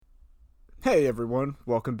Hey everyone,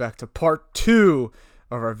 welcome back to part 2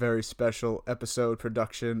 of our very special episode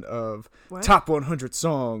production of Top 100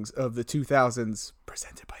 Songs of the 2000s,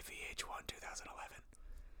 presented by VH1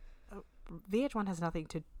 2011. VH1 has nothing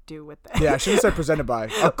to do with this. Yeah, I should have said presented by.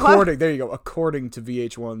 According to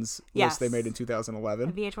VH1's list they made in 2011.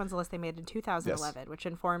 And VH1's list they made in 2011, which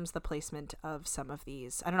informs the placement of some of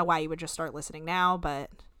these. I don't know why you would just start listening now, but...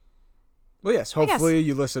 Well, yes, hopefully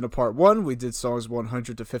you listen to part 1. We did songs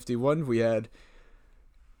 100 to 51. We had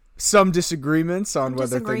some disagreements on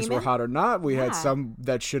whether things were hot or not. We had some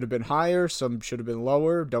that should have been higher, some should have been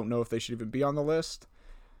lower. Don't know if they should even be on the list.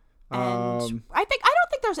 And I don't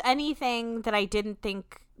think there's anything that I didn't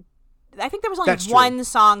think... I think there was only one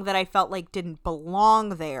song that I felt like didn't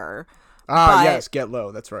belong there. Yes, Get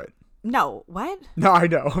Low, that's right. No, what? No, I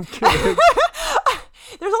know, I'm kidding.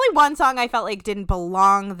 There's only one song I felt like didn't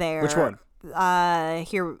belong there. Which one?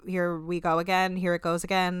 Here we go again. Here it goes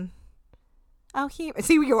again. Oh, here.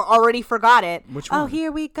 See, you already forgot it. Which one? Oh,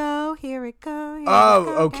 here we go. Here we go.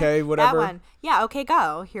 Okay, again. whatever. That one. Yeah, okay,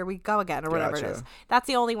 go. Here we go again, or whatever it Gotcha. is. That's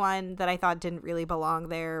the only one that I thought didn't really belong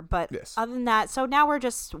there. But other than that, so now we're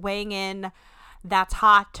just weighing in that's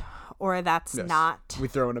hot or that's not. We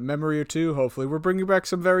throw in a memory or two. Hopefully we're bringing back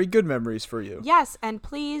some very good memories for you. Yes, and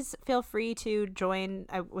please feel free to join.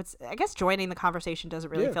 I guess joining the conversation doesn't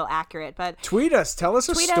really feel accurate, but tweet us. Tell us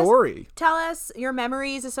a story. Tell us your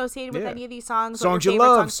memories associated with any of these songs. Songs you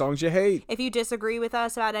love, songs you hate. If you disagree with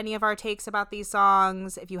us about any of our takes about these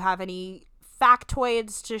songs, if you have any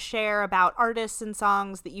factoids to share about artists and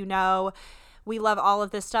songs that you know, we love all of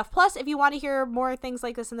this stuff. Plus, if you want to hear more things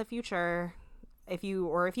like this in the future... If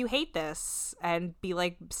you hate this and be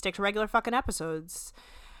like, stick to regular fucking episodes.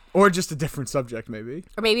 Or just a different subject, maybe.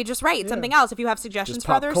 Or maybe just something else if you have suggestions just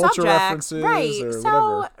for other subjects. References right. Or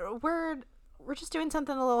so whatever. we're just doing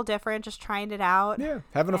something a little different, just trying it out. Yeah,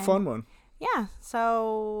 having a fun one. Yeah.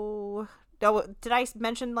 So did I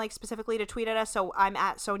mention specifically to tweet at us? So I'm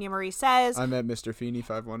at Sonia Marie Says. I'm at Mr. Feeney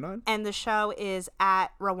 519. And the show is at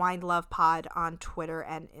Rewind Love Pod on Twitter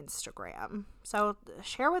and Instagram. So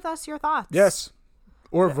share with us your thoughts. Yes.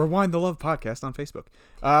 Or Rewind the Love Podcast on Facebook.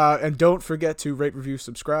 And don't forget to rate, review,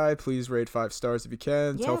 subscribe. Please rate 5 stars if you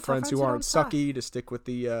can. Tell friends who aren't sucky to stick with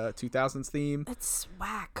the 2000s theme. It's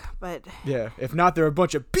whack, but... Yeah, if not, they're a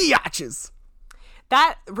bunch of biatches.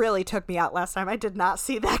 That really took me out last time. I did not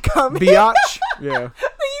see that coming. Biatch? Yeah.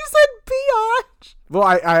 You said biatch. Well,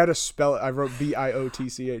 I had to spell it. I wrote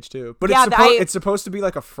Biotch too. But it's supposed to be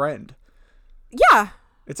like a friend. Yeah.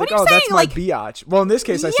 It's like, oh, that's my biatch. Well, in this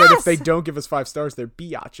case, I said if they don't give us 5 stars, they're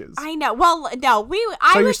biatches. I know. Well, no,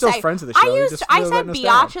 so you're still friends of the show. I said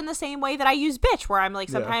biatch in the same way that I use bitch, where I'm like,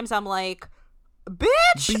 sometimes I'm like,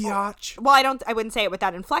 bitch. Biatch. Well, I wouldn't say it with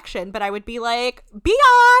that inflection, but I would be like,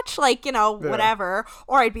 biatch, whatever.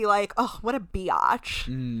 Or I'd be like, oh, what a biatch.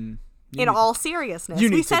 In all seriousness. You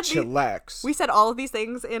need to chillax. We said all of these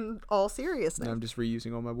things in all seriousness. I'm just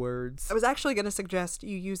reusing all my words. I was actually going to suggest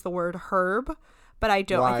you use the word herb. But I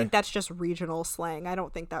don't. Why? I think that's just regional slang. I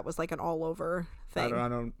don't think that was like an all-over thing. I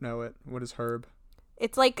don't know it. What is herb?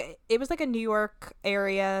 It was like a New York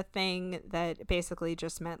area thing that basically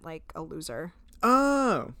just meant like a loser.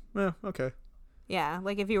 Oh, yeah, okay. Yeah,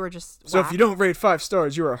 like if you were just So if you don't rate 5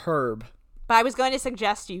 stars, you're a herb. But I was going to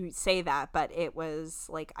suggest you say that, but it was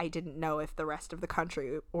like I didn't know if the rest of the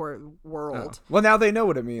country or world well, now they know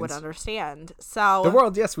what it means. Would understand. So the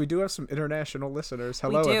world, yes, we do have some international listeners.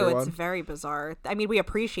 Hello, we do. Everyone. It's very bizarre. I mean, we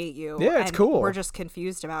appreciate you. Yeah, it's cool. We're just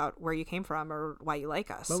confused about where you came from or why you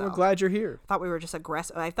like us. Well, we're glad you're here. I thought we were just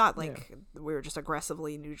aggressive. I thought we were just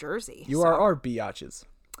aggressively New Jersey. You are our biatches.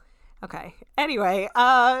 Okay. Anyway,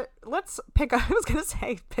 let's pick up. I was gonna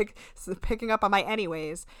say picking up on my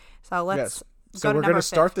anyways. So let's. Yes. So we're gonna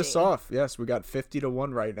start this off. Yes, we got 50 to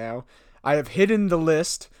 1 right now. I have hidden the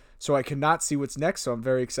list so I cannot see what's next. So I'm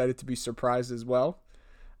very excited to be surprised as well.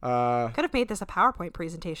 Could have made this a PowerPoint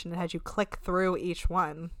presentation and had you click through each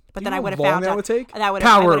one, but then I would have found that would take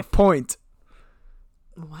PowerPoint.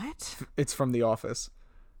 What? It's from The Office.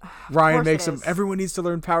 Ryan makes him. Everyone needs to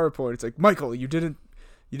learn PowerPoint. It's like, Michael, you didn't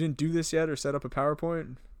do this yet or set up a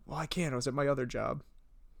PowerPoint? Well, I can't. I was at my other job.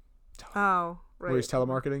 Oh, right. Where he's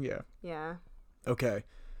telemarketing? Yeah. Yeah. Okay.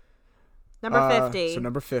 Number 50. So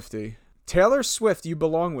number 50. Taylor Swift, You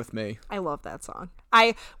Belong With Me. I love that song.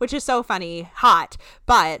 Which is so funny. Hot.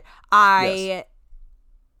 But I...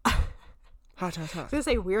 Yes. Hot. I was going to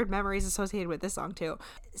say weird memories associated with this song, too.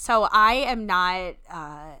 So I am not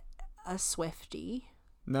a Swiftie.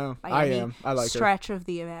 No, I am. I like stretch of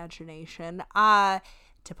the imagination.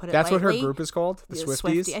 to put it That's lightly. what her group is called? The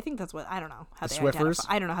Swifties? I think that's what, I don't know how the they Swiffers?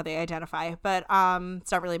 identify. I don't know how they identify, but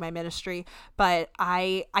it's not really my ministry. But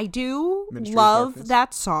I do love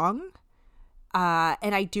that song.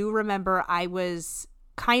 And I do remember I was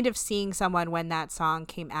kind of seeing someone when that song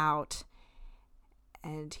came out,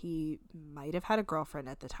 and he might have had a girlfriend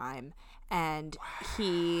at the time, and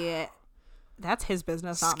that's his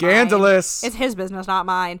business, not Scandalous. mine. It's his business, not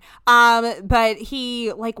mine. But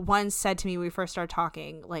he like once said to me when we first started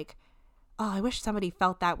talking, like, oh, I wish somebody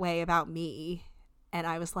felt that way about me. And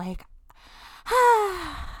I was like,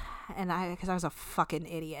 because I was a fucking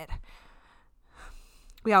idiot.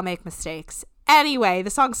 We all make mistakes. Anyway,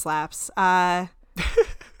 the song slaps.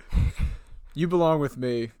 You Belong With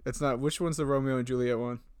Me. It's not, which one's the Romeo and Juliet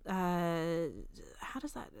one? What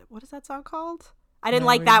is that song called? I didn't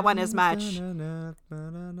like that one as much.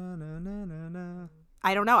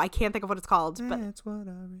 I don't know. I can't think of what it's called. But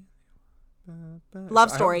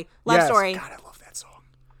Love Story. Love Story. God, I love that song.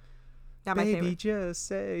 Not my favorite. Baby, just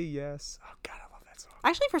say yes. Oh, God, I love that song.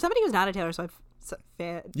 Actually, for somebody who's not a Taylor Swift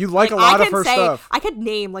fan, you like a lot of her stuff. I could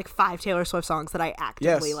name like 5 Taylor Swift songs that I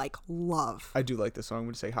actively like love. I do like this song. I'm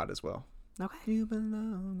going to say Hot as well. Okay. You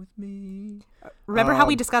belong with me. Remember how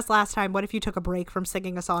we discussed last time? What if you took a break from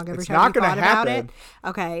singing a song every time you thought about it?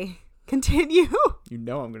 Okay. Continue. You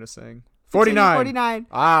know I'm going to sing. 49. 49.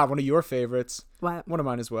 Ah, one of your favorites. What? One of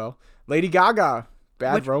mine as well. Lady Gaga.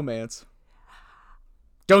 Bad Romance.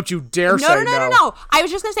 Don't you dare say no. No. I was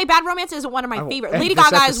just going to say Bad Romance isn't one of my favorite. Lady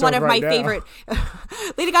Gaga is one of my favorite.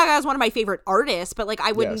 Lady Gaga is one of my favorite artists, but like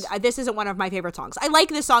I wouldn't, this isn't one of my favorite songs. I like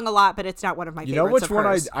this song a lot, but it's not one of my favorites. You know which one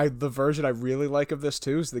the version I really like of this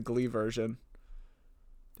too is the Glee version.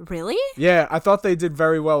 Really? Yeah, I thought they did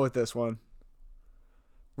very well with this one.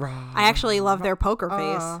 I actually love their Poker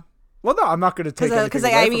Face. Well, no, I'm not going to take anything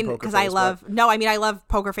away from Poker Face. I love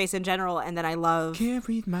Poker Face in general, and then I love. Can't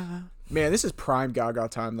read my. Man, this is prime Gaga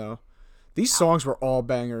time though. These songs were all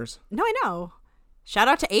bangers. No, I know. Shout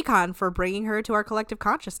out to Akon for bringing her to our collective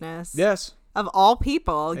consciousness. Yes. Of all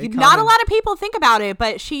people. Not a lot of people think about it,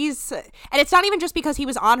 but she's, and it's not even just because he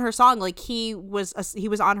was on her song. Like he was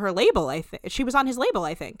on her label. I think she was on his label.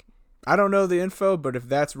 I think. I don't know the info, but if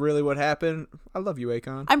that's really what happened, I love you,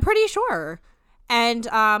 Akon. I'm pretty sure. And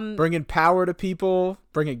bringing power to people,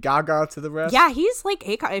 bringing Gaga to the rest. Yeah, he's like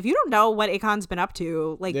Akon. If you don't know what Akon's been up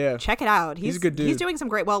to, like check it out. He's a good dude. He's doing some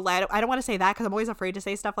great. Well, I don't want to say that because I'm always afraid to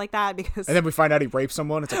say stuff like that because. And then we find out he raped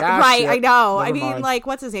someone. It's like right. Shit. I know. Never I mean, mind. like,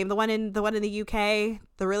 what's his name? The one in the UK,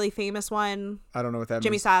 the really famous one. I don't know what that means.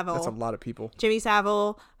 Jimmy Savile. That's a lot of people. Jimmy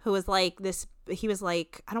Savile, who was like this. He was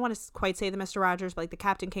like, I don't want to quite say the Mr. Rogers, but like the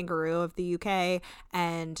Captain Kangaroo of the UK,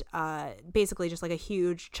 and basically just like a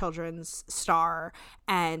huge children's star.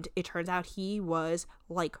 And it turns out he was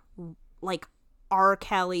like R.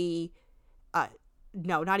 Kelly,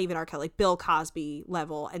 no, not even R. Kelly, like Bill Cosby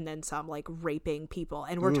level, and then some, like raping people.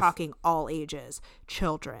 And we're talking all ages,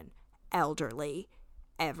 children, elderly,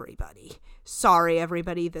 everybody. Sorry,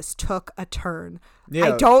 everybody, this took a turn.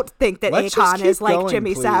 Yeah, I don't think that Akon is like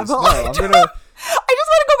Jimmy Savile. No, I just want to go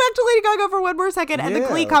back to Lady Gaga for one more second. And the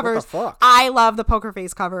Glee covers. I love the Poker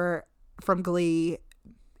Face cover from Glee,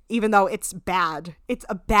 even though it's bad. It's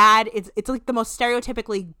like the most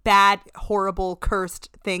stereotypically bad, horrible, cursed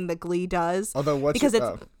thing that Glee does. Although keep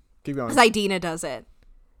going. Because Idina does it.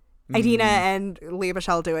 Idina and Lea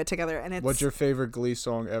Michele do it together, and it's. What's your favorite Glee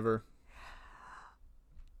song ever?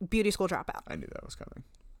 Beauty School Dropout. I knew that was coming.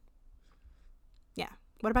 Yeah.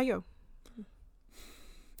 What about you?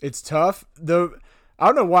 It's tough. I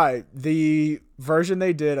don't know why. The version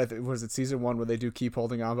they did, I think, was it season 1 where they do Keep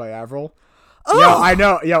Holding On by Avril? Oh! Yeah, I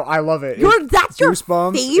know. Yeah, I love it. That's your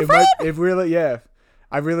favorite? It really, yeah.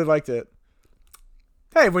 I really liked it.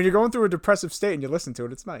 Hey, when you're going through a depressive state and you listen to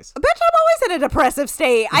it, it's nice. Bitch, I'm always in a depressive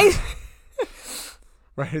state.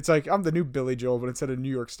 Right, it's like I'm the new Billy Joel, but instead of New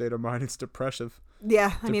York State of mind, it's depressive.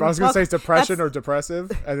 Yeah, I mean, I was gonna say it's depression or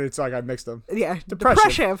depressive, and it's like I mixed them. Yeah,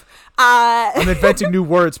 depressive. I'm inventing new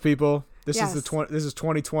words, people. This is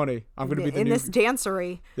 2020. I'm gonna be the new this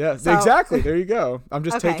dancery. Yeah, exactly. There you go. I'm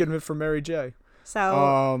just taking it from Mary J.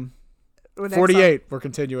 So, 48. We're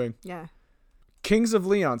continuing. Yeah. Kings of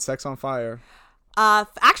Leon, Sex on Fire.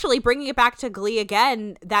 Actually, bringing it back to Glee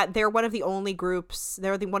again, that they're one of the only groups,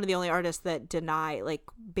 one of the only artists that deny, like,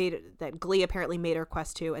 that Glee apparently made a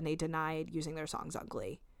request to, and they denied using their songs on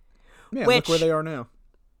Glee. Yeah, look where they are now.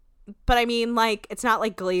 But I mean, like, it's not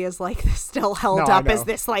like Glee is, like, still held up as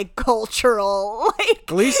this, like, cultural, like...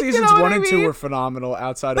 Glee seasons 1 and 2 were phenomenal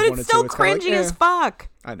outside of 1 and 2. But it's still cringy as fuck.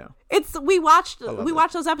 I know. We watched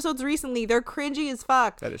those episodes recently. They're cringy as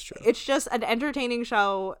fuck. That is true. It's just an entertaining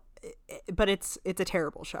show but it's a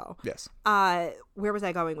terrible show. Yes. Where was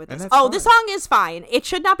I going with this? Oh, the song is fine. It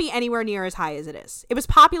should not be anywhere near as high as it is. It was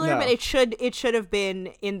popular, but it should have been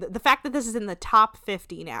in the fact that this is in the top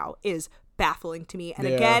 50 now is baffling to me. And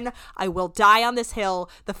again, I will die on this hill.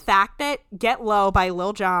 The fact that Get Low by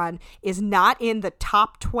Lil Jon is not in the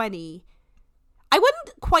top 20. I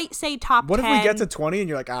wouldn't quite say top 10. What if we get to 20 and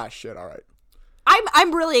you're like, ah, shit, all right.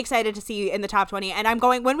 I'm really excited to see in the top 20, and I'm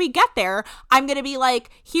going, when we get there, I'm going to be like,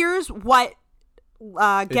 here's what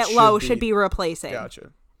Get Low should be replacing.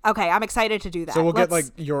 Gotcha. Okay, I'm excited to do that. So we'll get like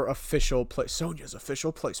your official Sonia's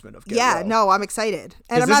official placement of Get Low. Yeah, no, I'm excited.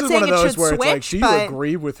 And I'm not saying it should switch, it's like, do you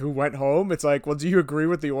agree with who went home? It's like, well, do you agree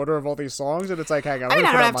with the order of all these songs? And it's like, hang on. I mean,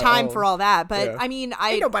 I don't have time for all that, but I mean,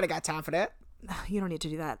 ain't nobody got time for that. You don't need to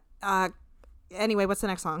do that. Anyway, what's the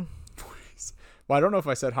next song? Well, I don't know if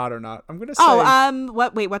I said hot or not. I'm gonna say.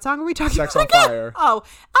 What song are we talking about? Sex on Fire. Oh,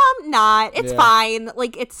 not. It's fine.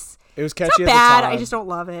 Like It was catchy. It's not bad. I just don't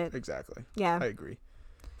love it. Exactly. Yeah. I agree.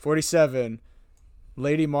 47.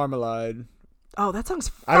 Lady Marmalade. Oh, that song's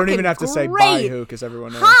fucking I don't even have to say by who because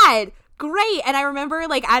everyone knows. Hot. Great. And I remember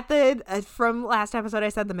like at the from last episode I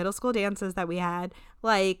said the middle school dances that we had,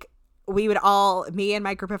 like we would all, me and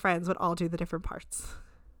my group of friends would all do the different parts.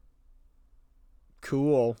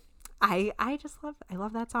 Cool. I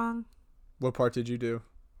love that song. What part did you do?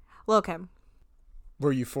 Lil' Kim.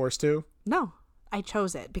 Were you forced to? No, I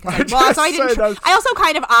chose it because I also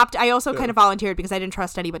kind of volunteered because I didn't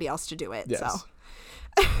trust anybody else to do it. Yes. So.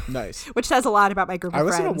 Nice. Which says a lot about my group of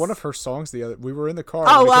friends. I listened to one of her songs we were in the car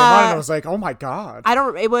and it came on and I was like, oh my god.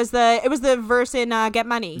 It was the verse in Get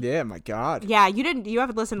Money. Yeah, my god. Yeah, you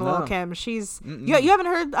haven't listened to Lil' Kim. She's you haven't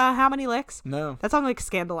heard How Many Licks? No. That song like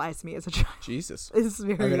scandalized me as a child. Jesus. It's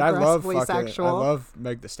very aggressively sexual. I love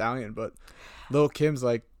Meg Thee Stallion, but Lil' Kim's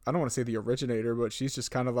like, I don't want to say the originator, but she's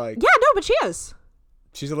just kind of like, yeah, no, but she is.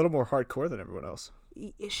 She's a little more hardcore than everyone else.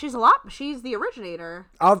 She's the originator.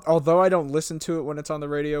 Although I don't listen to it when it's on the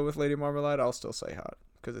radio with Lady Marmalade, I'll still say hot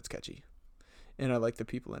because it's catchy and I like the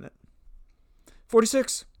people in it.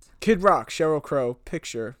 46. Kid Rock, Sheryl Crow,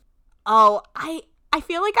 Picture. Oh, I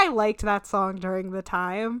feel like I liked that song during the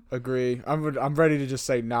time. Agree. I'm ready to just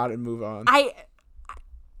say not and move on.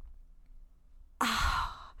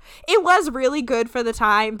 It was really good for the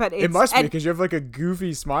time, but it must be because you have like a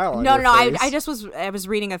goofy smile on your face. I was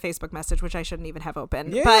reading a Facebook message which I shouldn't even have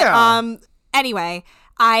open. Yeah. But anyway,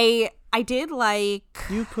 I did like.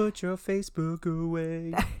 You put your Facebook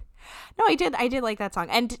away. No, I did like that song,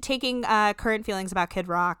 and taking Current Feelings about Kid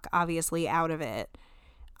Rock obviously out of it.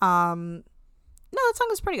 No, that song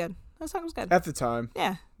was pretty good. That song was good at the time.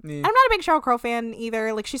 Yeah. I'm not a big Sheryl Crow fan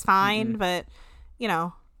either. Like she's fine, but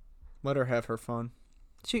let her have her fun.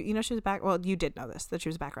 She was back. Well, you did know this, that she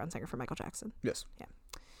was a background singer for Michael Jackson. Yes. Yeah.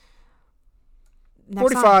 Next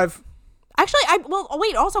 45. Song. Actually,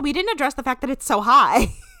 wait. Also, we didn't address the fact that it's so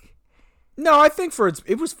high. No, I think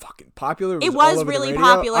it was fucking popular. It was really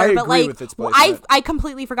popular. I agree with its placement. I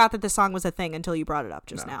completely forgot that this song was a thing until you brought it up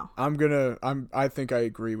just now. I think I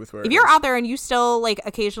agree with where. If you're out there and you still like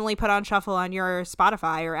occasionally put on shuffle on your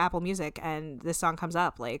Spotify or Apple Music and this song comes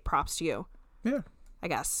up, like props to you. Yeah. I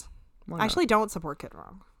guess. I actually don't support Kid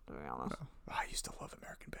Rock, to be honest. No. I used to love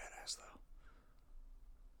American Badass, though.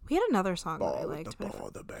 We had another song that I liked.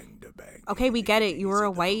 Okay, we get it. You were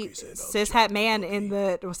a white cishet man in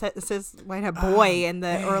the cishet boy in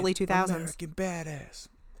the early 2000s. American Badass.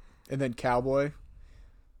 And then Cowboy.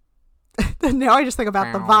 Now I just think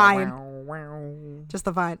about the Vine. Just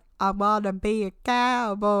the Vine. I want to be a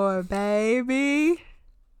cowboy, baby.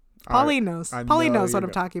 Pauline knows. Pauline knows what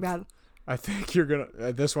I'm talking about. I think you're going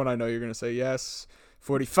to... this one I know you're going to say yes.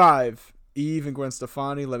 45. Eve and Gwen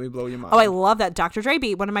Stefani, Let Me Blow Your Mind. Oh, I love that Dr. Dre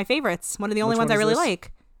beat. One of my favorites. One of the only ones I really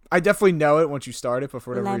like. I definitely know it once you start it, but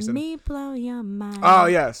for whatever reason. Let me blow your mind. Oh,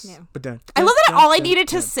 yes. Yeah. But then, I love that all I needed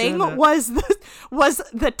to sing was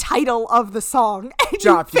the title of the song. And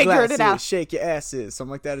drop you your figured glasses, it out. Shake your asses.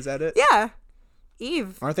 Something like that. Is that it? Yeah.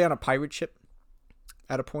 Eve. Aren't they on a pirate ship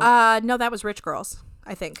at a point? No, that was Rich Girls,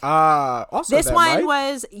 I think. Also this them, one right?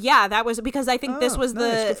 was, yeah, that was because I think this was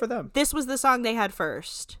nice. Good for them. This was the song they had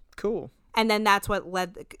first. Cool. And then that's what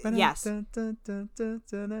led, yes. I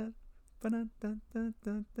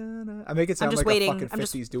make it sound like a fucking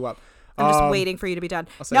 50s doo-wop. I'm just waiting for you to be done.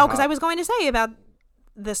 No, because I was going to say about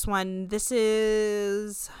this one, this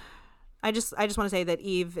is... I just want to say that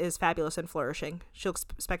Eve is fabulous and flourishing. She looks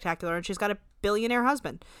spectacular, and she's got a billionaire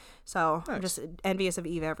husband. So nice. I'm just envious of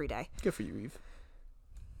Eve every day. Good for you, Eve.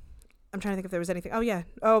 I'm trying to think if there was anything. Oh, yeah.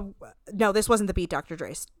 Oh, no, this wasn't the beat Dr.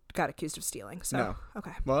 Dre got accused of stealing. So, no.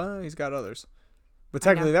 Okay. Well, he's got others. But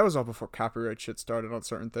technically, that was all before copyright shit started on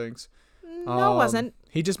certain things. No, it wasn't.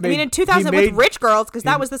 He just made. I mean, in 2000 with Rich Girls, because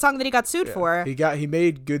that was the song that he got sued for. He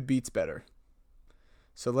made good beats better.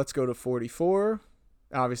 So let's go to 44.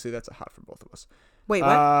 Obviously, that's a hot for both of us. Wait,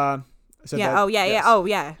 what?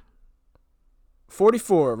 Yeah.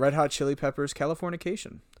 44, Red Hot Chili Peppers,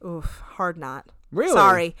 Californication. Oof, hard not. Really?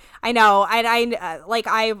 Sorry. I know.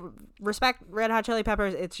 I respect Red Hot Chili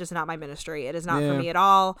Peppers. It's just not my ministry. It is not for me at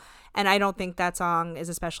all. And I don't think that song is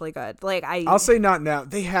especially good. I'll say not now.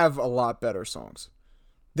 They have a lot better songs.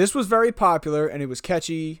 This was very popular and it was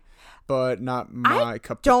catchy, but not my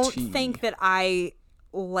cup of tea. I don't think that I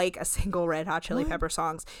like a single Red Hot Chili Pepper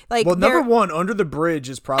songs. Number one, Under the Bridge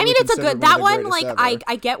is probably. I mean, it's a good that one. Ever.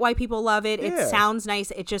 I get why people love it. It sounds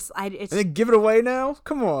nice. It just it's. And then give it away now.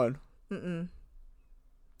 Come on.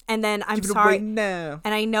 And then I'm sorry. And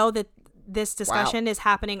I know that this discussion is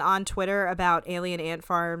happening on Twitter about Alien Ant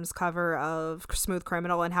Farm's cover of Smooth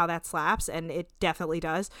Criminal and how that slaps, and it definitely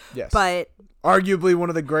does. Yes. But arguably one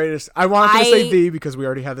of the greatest. I wanted to say the because we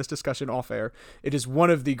already had this discussion off air. It is one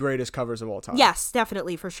of the greatest covers of all time. Yes,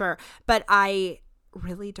 definitely, for sure. But I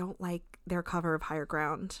really don't like their cover of Higher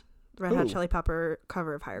Ground. Red Hot Chili Pepper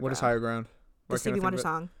cover of Higher Ground. What is Higher Ground? The Stevie Wonder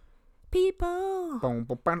song. People. Boom,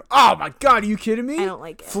 boom, boom. Oh my God, are you kidding me? I don't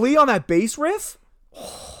like it. Flea on that bass riff?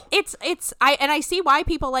 I see why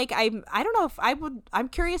people like. I don't know if I would. I'm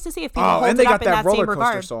curious to see if people hold and they it got up in that roller same coaster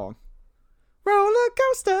regard. song. Roller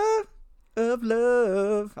coaster of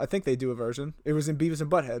love. I think they do a version. It was in Beavis and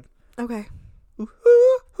Butthead. Okay.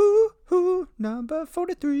 Ooh, number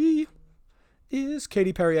 43 is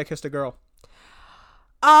Katy Perry. I Kissed a Girl.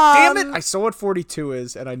 Damn it! I saw what 42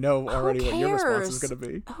 is, and I know already what your response is going to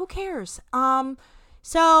be. Who cares?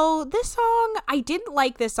 So this song, I didn't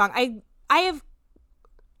like this song. I'm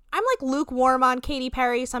like lukewarm on Katy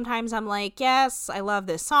Perry. Sometimes I'm like, yes, I love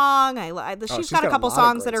this song. She's got a couple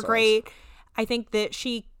songs that are great. I think that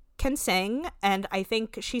she can sing, and I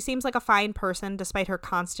think she seems like a fine person despite her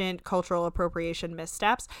constant cultural appropriation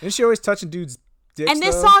missteps. Isn't she always touching dudes' dicks, and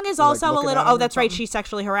this song is also a little. Oh, that's right. She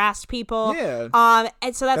sexually harassed people. Yeah.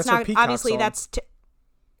 And so that's not obviously song. That's.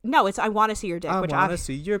 No, it's I Want to See Your Dick. I want to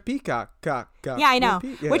see your peacock. Yeah, I know.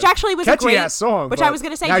 Which actually was catchy a great ass song. Which I was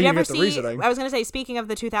going to say, did you ever see? Reasoning. I was going to say, speaking of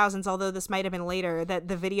the 2000s, although this might have been later, that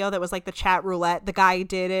the video that was like the chat roulette, the guy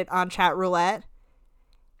did it on chat roulette.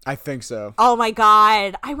 I think so. Oh my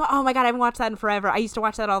god! I haven't watched that in forever. I used to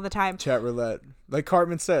watch that all the time. Chat roulette, like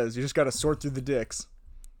Cartman says, you just got to sort through the dicks.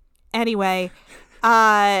 Anyway,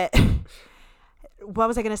 what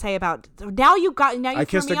was I going to say about now you threw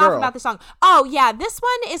me off about the song. Oh yeah, this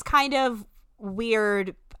one is kind of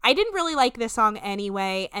weird. I didn't really like this song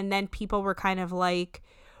anyway, and then people were kind of like,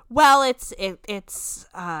 well, it's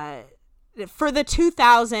for the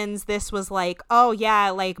 2000s, this was like, oh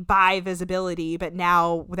yeah, like buy visibility, but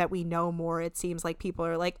now that we know more, it seems like people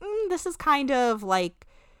are like, this is kind of like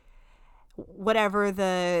whatever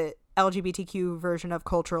the LGBTQ version of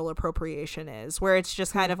cultural appropriation is, where it's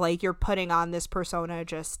just kind of like you're putting on this persona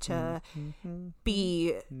just to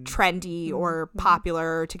be trendy or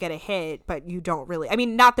popular to get a hit, but you don't really, I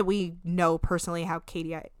mean, not that we know personally how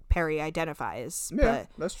Katy Perry identifies. Yeah,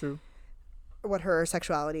 that's true. What her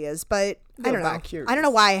sexuality is, but I don't know. I don't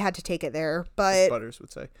know why I had to take it there, but as Butters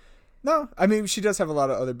would say. No, I mean she does have a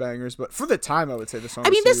lot of other bangers, but for the time, I would say the song.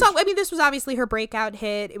 This was obviously her breakout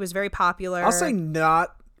hit. It was very popular. I'll say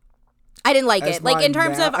not. I didn't like it. Like in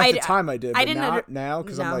terms of at the time, I did. I didn't not now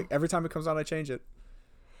because I'm like every time it comes on, I change it.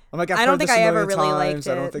 I'm like I don't think I ever really liked it.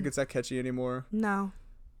 I don't think it's that catchy anymore. No.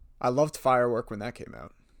 I loved Firework when that came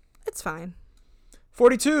out. It's fine.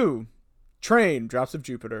 42, Train, Drops of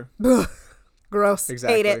Jupiter. Gross.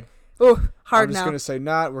 Exactly. Hate it. Ooh, hard no. I'm just gonna say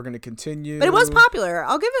not. We're gonna continue. But it was popular.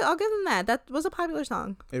 I'll give them that. That was a popular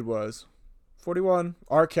song. It was. 41,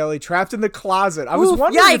 R. Kelly, Trapped in the Closet. I was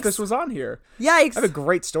wondering if this was on here. Yikes. I have a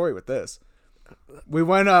great story with this. We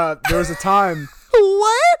went, there was a time.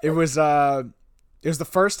 What? It was the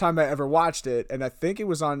first time I ever watched it, and I think it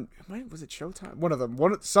was on, was it Showtime? One of them.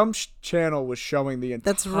 Some channel was showing the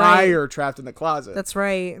entire Trapped in the Closet. That's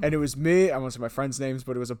right. And it was me, I won't say my friends' names,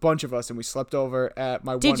 but it was a bunch of us, and we slept over at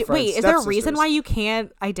my one friend's Wait, is there a reason why you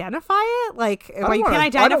can't identify it? Like, why you can't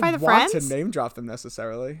identify the friends? I don't want to name drop them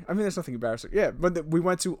necessarily. I mean, there's nothing embarrassing. Yeah, but we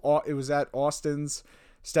went to, it was at Austin's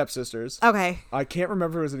stepsisters. Okay. I can't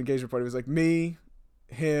remember if it was an engagement party. It was like me,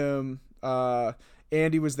 him,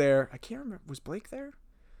 Andy was there. I can't remember. Was Blake there?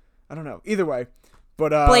 I don't know. Either way,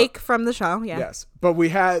 but Blake from the show. Yeah. Yes, but we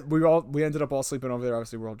ended up all sleeping over there.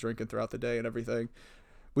 Obviously, we're all drinking throughout the day and everything.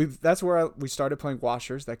 That's where we started playing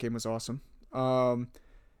Washers. That game was awesome.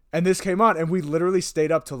 And this came on, and we literally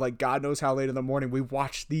stayed up till like God knows how late in the morning. We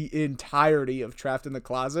watched the entirety of Trapped in the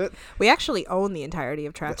Closet. We actually own the entirety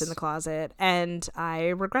of Trapped in the Closet, and I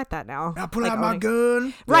regret that now. Now pull out my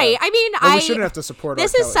gun. Right. Yeah. I mean, we shouldn't have to support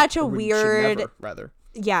this R. is Kelly. Such a weird... Never, rather.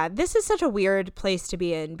 Yeah, this is such a weird place to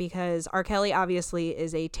be in because R. Kelly obviously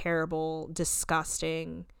is a terrible,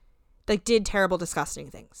 disgusting... Like, did terrible, disgusting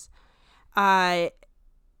things. And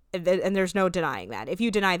there's no denying that. If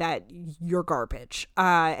you deny that, you're garbage.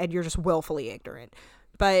 And you're just willfully ignorant.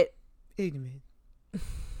 But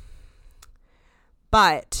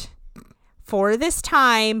for this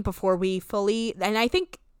time, before we fully... And I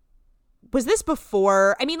think... Was this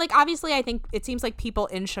before? I mean, like, obviously, I think it seems like people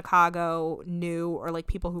in Chicago knew, or like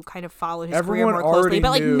people who kind of followed his career more closely.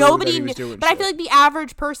 But like nobody knew. But I feel like the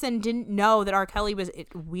average person didn't know that R. Kelly was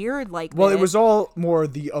weird like well, this. It was all more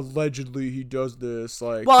the allegedly he does this.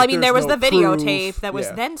 Like, well, I mean, there was the videotape that was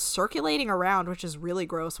then circulating around, which is really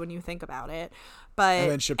gross when you think about it.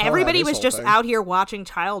 But everybody was just out here watching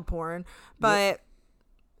child porn. But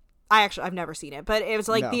I've never seen it, but it was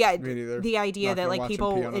like the idea that like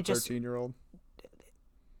people it just 13-year-old.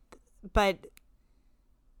 But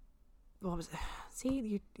what was it?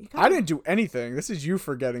 See, I didn't do anything. This is you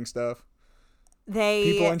forgetting stuff.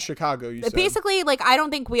 People in Chicago. You said basically like I don't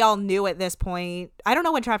think we all knew at this point. I don't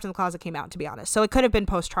know when Trapped in the Closet came out, to be honest. So it could have been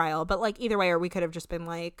post trial, but like either way, or we could have just been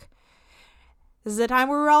like, this is a time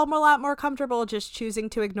where we're all a lot more comfortable just choosing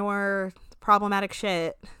to ignore problematic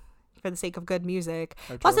shit for the sake of good music.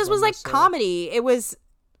 Plus, this was like comedy. It was.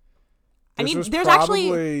 I mean, there's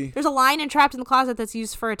a line in Trapped in the Closet that's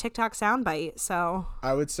used for a TikTok soundbite. So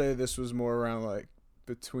I would say this was more around like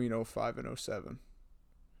between 05 and 07.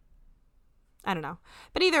 I don't know,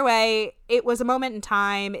 but either way, it was a moment in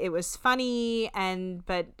time. It was funny,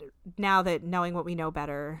 but now that knowing what we know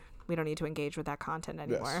better, we don't need to engage with that content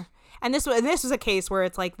anymore. Yes. And this was a case where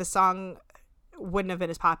it's like the song wouldn't have been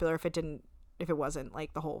as popular if it wasn't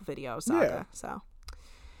like the whole video saga. Yeah. So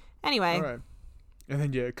anyway. All right. And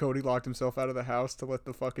then Cody locked himself out of the house to let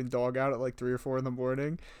the fucking dog out at like 3 or 4 in the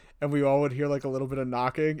morning. And we all would hear like a little bit of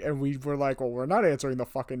knocking, and we were like, well, we're not answering the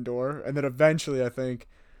fucking door. And then eventually I think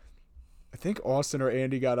Austin or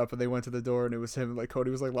Andy got up and they went to the door, and it was him. Like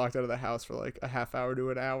Cody was like locked out of the house for like a half hour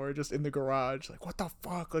to an hour just in the garage. Like, what the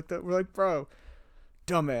fuck? Like that. We're like, bro,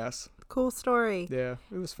 dumbass. Cool story. Yeah,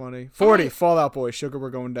 it was funny. 40, Fall Out Boy, Sugar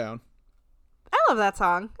We're Going Down. I love that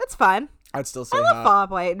song. It's fun. I'd still say I love Fall Out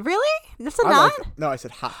Boy. Really? That's a not? No, I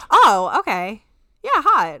said hot. Oh, okay. Yeah,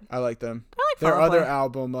 hot. I like them. I like their Fall Out other Boy.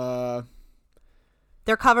 Album.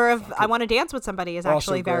 Their cover of I Want to Dance with Somebody is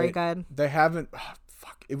actually very good. They haven't.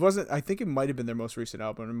 It wasn't. I think it might have been their most recent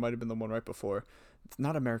album. It might have been the one right before. It's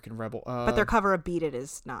not American Rebel. But their cover of Beat It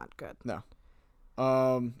is not good. No.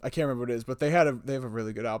 I can't remember what it is, but they have a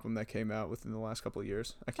really good album that came out within the last couple of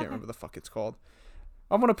years. I can't remember the fuck it's called.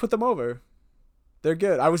 I'm gonna put them over. They're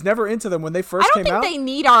good. I was never into them when they first came out. I don't think they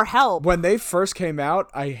need our help. When they first came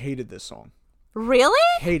out, I hated this song. Really?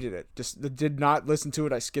 Hated it. Just did not listen to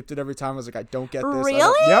it. I skipped it every time. I was like, I don't get this.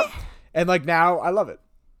 Really? Yep. And like now, I love it.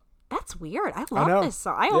 That's weird. I love this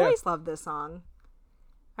song. I always loved this song.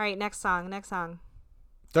 All right, next song.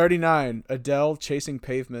 39, Adele, Chasing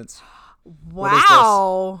Pavements.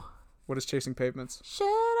 Wow. What is Chasing Pavements? Should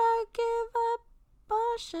I give up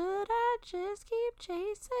or should I just keep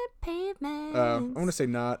chasing pavements? I'm going to say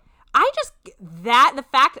not.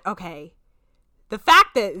 The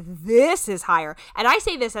fact that this is higher, and I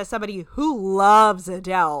say this as somebody who loves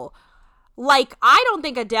Adele. Like, I don't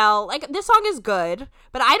think Adele, like, this song is good,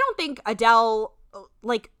 but I don't think Adele,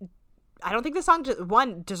 like, I don't think this song,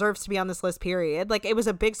 deserves to be on this list, period. Like, it was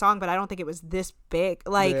a big song, but I don't think it was this big.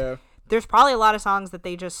 Like, there's probably a lot of songs that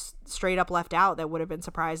they just straight up left out that would have been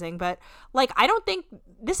surprising. But, like, I don't think,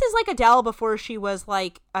 this is like Adele before she was,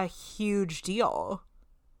 like, a huge deal.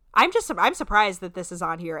 I'm surprised that this is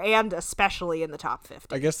on here, and especially in the top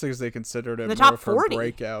 50. I guess because they considered it the more top of her 40.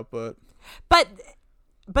 breakout, but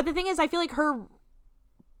the thing is, I feel like her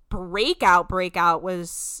breakout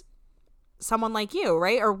was Someone Like You,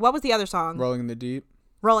 right? Or what was the other song? Rolling in the Deep.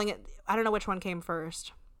 I don't know which one came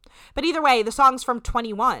first. But either way, the songs from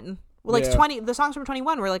 21, the songs from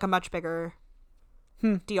 21 were like a much bigger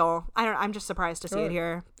deal. I'm just surprised to see it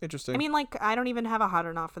here. Interesting. I mean, like, I don't even have a hot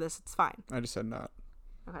or not for this. It's fine. I just said not.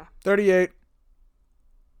 Okay. 38,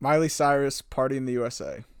 Miley Cyrus, Party in the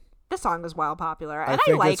USA. This song was wild popular, and I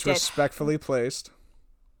think liked it's respectfully placed.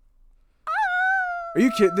 Are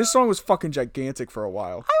you kidding? This song was fucking gigantic for a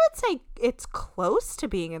while. I would say it's close to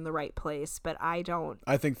being in the right place, but I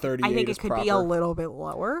think 38 I think it could proper. be a little bit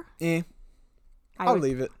lower. I'll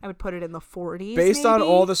leave it. I would put it in the 40s. Based maybe? on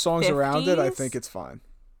all the songs 50s? around it, I think it's fine.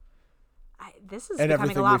 this is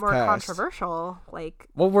becoming a lot more controversial. Like,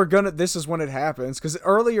 well, this is when it happens, because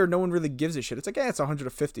earlier no one really gives a shit. It's like, it's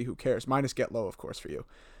 150, who cares? Minus Get Low, of course, for you.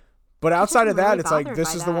 But outside of that, really, it's like,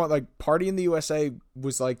 this is the one, like, Party in the USA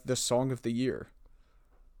was like the song of the year.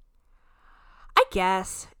 I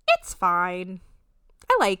guess it's fine.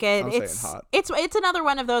 I like it. It's another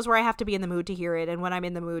one of those where I have to be in the mood to hear it, and when I'm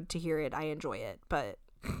in the mood to hear it, I enjoy it. But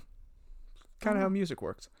kind of how music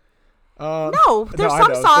works. No, there's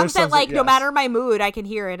some songs that, like, no matter my mood, I can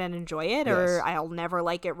hear it and enjoy it, or I'll never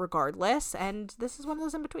like it regardless, and this is one of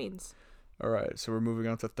those in-betweens. All right, so we're moving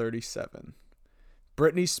on to 37.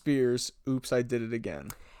 Britney Spears, Oops, I Did It Again.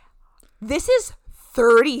 This is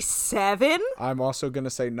 37? I'm also going to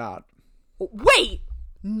say not. Wait,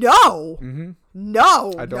 no. Mm-hmm.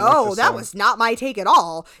 No, that was not my take at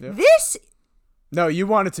all. Yep. No, you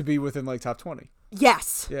want it to be within, like, top 20.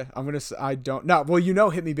 Yes. Yeah, I'm going to say, I don't, no, well,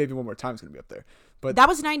 Hit Me Baby One More Time is going to be up there. But that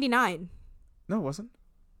was 99. No, it wasn't.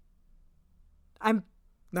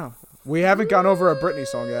 No, we haven't gone over a Britney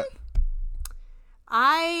song yet.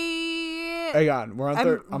 Hang on,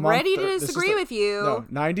 I'm ready to disagree with you. No,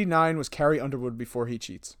 99 was Carrie Underwood, Before He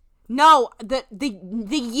Cheats. No, the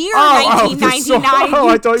year 1999.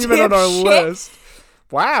 I thought you meant on our list.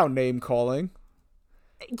 Wow, name calling.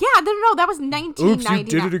 Yeah, no, that was 1999. Oops, you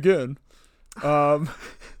did it again.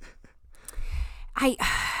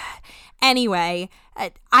 Anyway,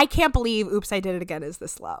 I can't believe Oops, I Did It Again is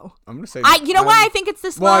this low. I'm going to say... you know why I think it's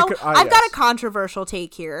this low? I've got a controversial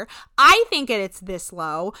take here. I think it's this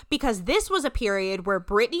low because this was a period where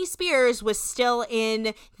Britney Spears was still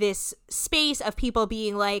in this space of people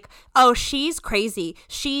being like, oh, she's crazy.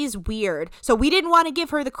 She's weird. So we didn't want to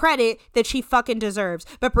give her the credit that she fucking deserves.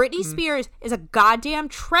 But Britney Spears is a goddamn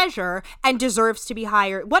treasure and deserves to be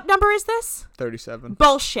higher. What number is this? 37.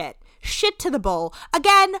 Bullshit. Shit to the bull.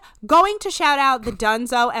 Again, going to shout out the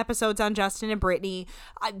Dunzo episodes on Justin and Britney.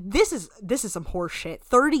 This is some horse shit.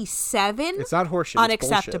 37? It's not horse shit.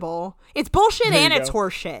 Unacceptable. It's bullshit and it's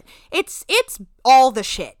horse shit. It's all the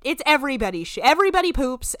shit. It's everybody's shit. Everybody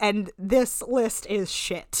poops, and this list is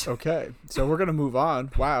shit. Okay, so we're gonna move on.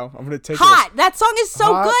 Wow, I'm gonna take Hot. That song is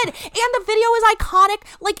so good, and the video is iconic.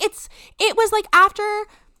 Like it was like after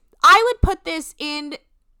I would put this in.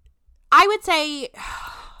 I would say.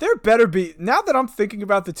 There better be, now that I'm thinking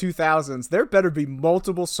about the 2000s, there better be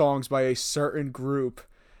multiple songs by a certain group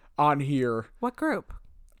on here. What group?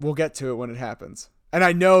 We'll get to it when it happens. And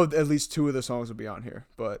I know at least 2 of the songs will be on here,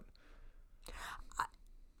 but...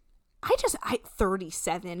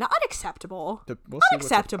 37, not unacceptable. We'll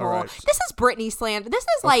unacceptable. Right. This is Britney slander. This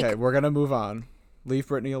is like... Okay, we're going to move on. Leave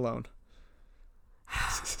Britney alone.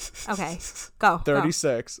 Okay, go.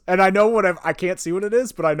 36. Go. And I know I can't see what it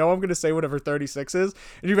is, but I know I'm going to say whatever 36 is.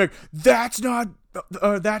 And you're like, that's not,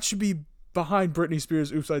 that should be behind Britney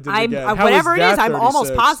Spears' Oops, I Did It Again. Whatever it is, 36? I'm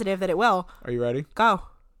almost positive that it will. Are you ready? Go.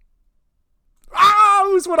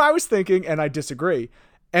 It was what I was thinking, and I disagree.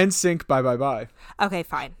 NSYNC, Bye Bye Bye. Okay,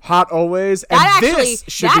 fine. Hot Always, and this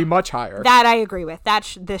should be much higher. That I agree with.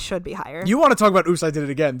 This should be higher. You want to talk about Oops, I Did It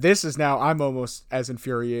Again. This is now, I'm almost as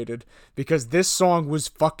infuriated because this song was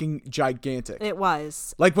fucking gigantic. It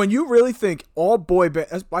was. Like, when you really think all boy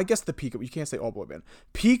band, I guess the peak, you can't say all boy band,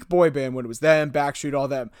 peak boy band when it was them, Backstreet, all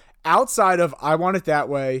them, outside of I Want It That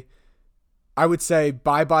Way, I would say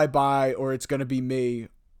Bye Bye Bye or It's Gonna Be Me.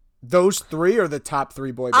 Those 3 are the top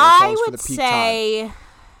 3 boy band songs for the peak time.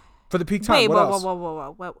 For the peak time. Wait, what else?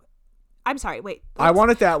 Whoa. I'm sorry. Wait. I Want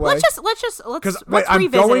It That Way. Let's wait, I'm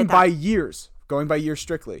going by years. Going by years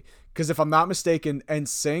strictly. Because if I'm not mistaken,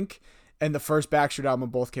 NSYNC and the first Backstreet album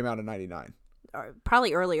both came out in 99.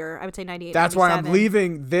 Probably earlier. I would say 98. That's 97. Why I'm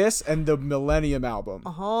leaving this and the Millennium album.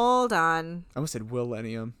 Hold on. I almost said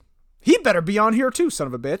Willennium. He better be on here too, son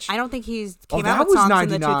of a bitch. I don't think he's came out with songs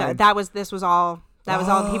 99. In the 2000s. This was all.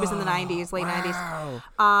 He was in the 90s, late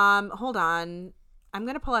 90s. Hold on. I'm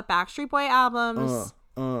going to pull up Backstreet Boy albums.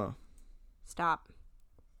 Stop.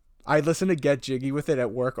 I listen to Get Jiggy With It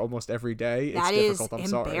at work almost every day. That is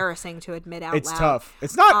embarrassing to admit out loud. It's tough.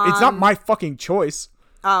 It's not my fucking choice.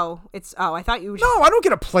 I thought you... No, I don't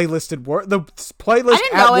get a playlisted work. The playlist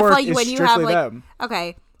at work is strictly them.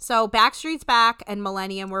 Okay, so Backstreet's Back and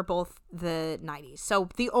Millennium were both the 90s. So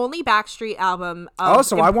the only Backstreet album of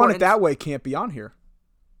so I Want It That Way can't be on here.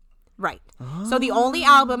 Right. Oh. So the only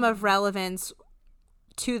album of relevance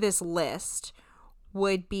to this list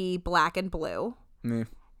would be Black and Blue.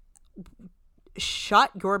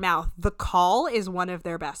 shut your mouth. The Call is one of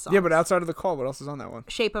their best songs. Yeah, but outside of The Call, what else is on that one?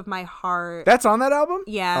 Shape of My Heart. That's on that album?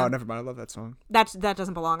 Yeah. Oh, never mind. I love that song. That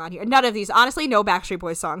doesn't belong on here. None of these. Honestly, no Backstreet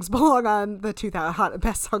Boys songs belong on the 2000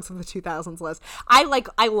 best songs of the 2000s list. I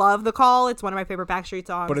love The Call. It's one of my favorite Backstreet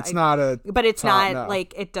songs. But it's not a But it's top, not no.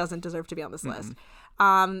 it doesn't deserve to be on this list.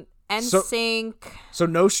 NSYNC. So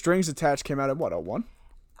No Strings Attached came out at what, 01?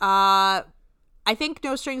 I think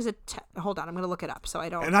No Strings Attached. Hold on, I'm going to look it up so I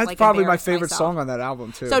don't. And that's probably my favorite song on that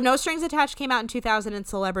album, too. So No Strings Attached came out in 2000 and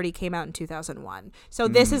Celebrity came out in 2001. So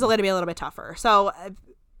this is a little bit tougher. So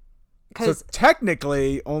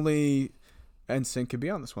technically, only NSYNC could be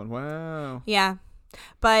on this one. Wow. Yeah.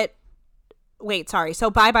 But wait, sorry. So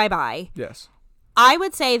Bye Bye Bye. Yes. I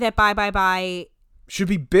would say that Bye Bye Bye should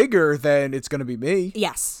be bigger than It's Gonna Be Me.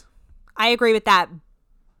 Yes. I agree with that.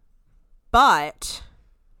 But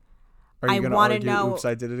are you going to argue Oops,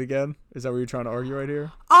 I Did It Again? Is that what you're trying to argue right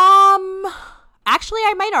here? Actually,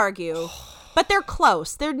 I might argue. But they're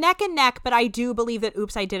close. They're neck and neck, but I do believe that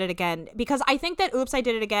Oops, I Did It Again. Because I think that Oops, I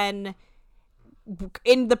Did It Again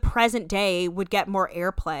in the present day would get more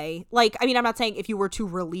airplay. Like, I mean, I'm not saying if you were to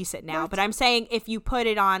release it now, but I'm saying if you put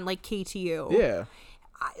it on, like, KTU. Yeah.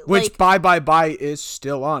 Which Bye Bye Bye is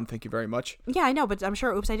still on. Thank you very much. Yeah, I know, but I'm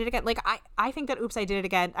sure Oops, I Did It Again. Like, I think that Oops, I Did It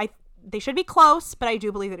Again. They should be close, but I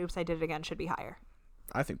do believe that Oops, I Did It Again should be higher.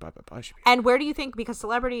 I think Bye Bye Bye should be. And where do you think? Because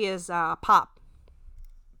Celebrity is pop.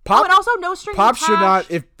 Pop. Oh, and also No Strings Attached. Pop should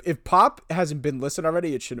not. If Pop hasn't been listed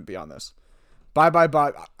already, it shouldn't be on this. Bye Bye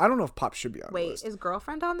Bye. I don't know if Pop should be on. Wait, the list. Is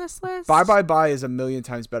Girlfriend on this list? Bye Bye Bye is a million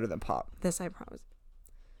times better than Pop. This I promise.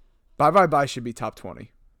 Bye Bye Bye should be top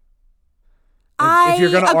 20. I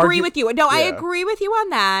agree with you. No, yeah. I agree with you on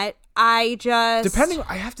that. I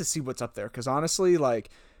have to see what's up there because honestly, like,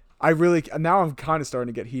 now I'm kind of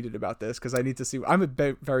starting to get heated about this because I need to see. I'm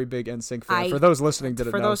a very big NSYNC fan. For those listening, didn't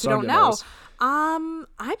know. For those who don't know, I'm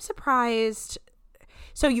surprised.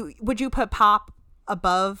 So would you put Pop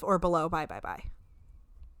above or below Bye Bye Bye?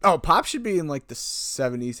 Oh, Pop should be in like the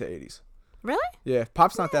 70s to 80s. Really? Yeah,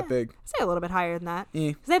 Pop's not that big. I'd say a little bit higher than that.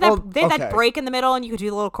 They had that break in the middle, and you could do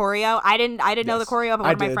the little choreo. I didn't know the choreo, but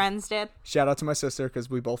one of my friends did. Shout out to my sister because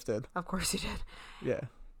we both did. Of course you did. Yeah.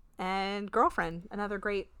 And Girlfriend, another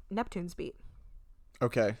great Neptunes beat.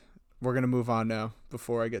 Okay, we're gonna move on now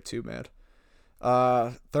before I get too mad.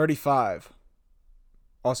 35.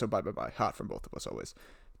 Also, Bye Bye Bye. Hot from both of us always.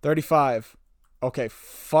 35. Okay,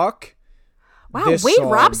 fuck. Wow, Wade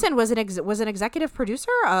Robson was an executive producer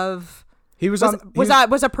of. He was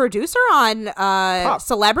a producer on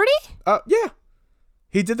Celebrity? Yeah.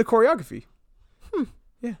 He did the choreography.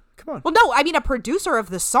 Yeah, come on. Well, no, I mean a producer of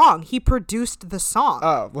the song. He produced the song.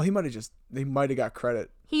 Oh, well, he might have got credit.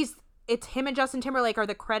 It's him and Justin Timberlake are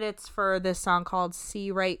the credits for this song called See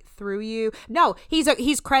Right Through You. No,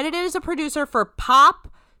 he's credited as a producer for Pop,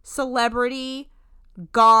 Celebrity,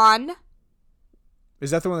 Gone. Is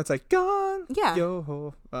that the one that's like Gone? Yeah.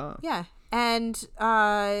 Yo. Yeah. And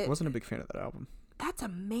I wasn't a big fan of that album. That's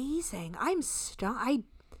amazing. I'm stunned.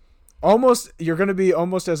 You're going to be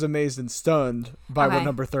almost as amazed and stunned by what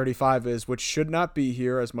number 35 is, which should not be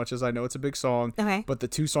here as much as I know it's a big song. Okay. But the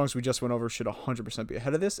two songs we just went over should 100% be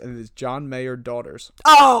ahead of this, and it is John Mayer, Daughters.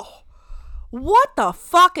 Oh! What the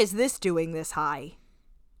fuck is this doing this high?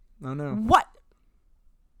 I know. What?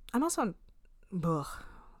 I'm also... Ugh.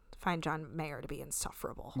 Find John Mayer to be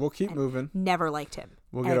insufferable. We'll keep moving. Never liked him.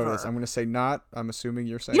 We'll get over this. I'm going to say not. I'm assuming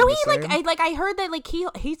you're saying I heard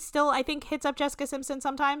that he still I think hits up Jessica Simpson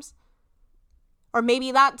sometimes. Or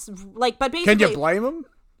maybe that's like, but basically, can you blame him?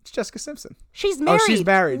 It's Jessica Simpson. She's married. Oh, she's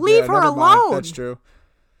married. Leave her alone. That's true.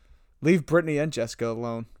 Leave Brittany and Jessica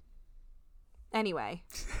alone. Anyway,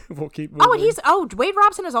 we'll keep moving. Wade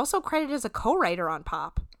Robson is also credited as a co-writer on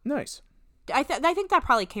Pop. Nice. I think that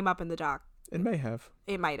probably came up in the doc. It may have.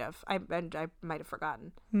 It might have. I might have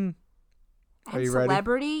forgotten. Are you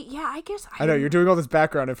Celebrity? ready? Yeah, I guess. I know you're doing all this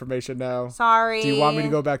background information now. Sorry. Do you want me to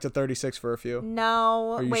go back to 36 for a few?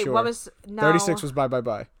 No. Are you Wait, sure? What was? No. 36 was Bye Bye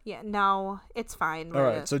Bye. Yeah, no, it's fine. All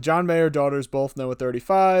right, so John Mayer, Daughters, both know at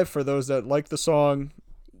 35. For those that like the song,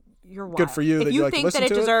 you're wild. good for you. If you think like to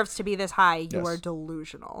that it deserves it. To be this high, you are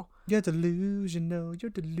delusional. You're delusional.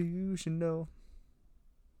 You're delusional.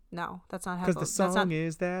 No, that's not how. Because the song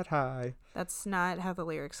is that high. That's not how the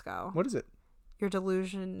lyrics go. What is it? You're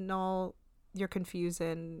delusional. You're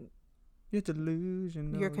confusing. You're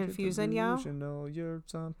delusional. You're confusing, yo. You're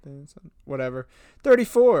something. Whatever.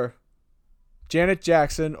 34. Janet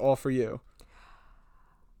Jackson, All For You.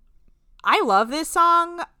 I love this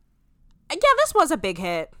song. Yeah, this was a big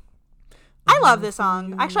hit. I love this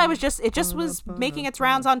song. Actually, it just was making its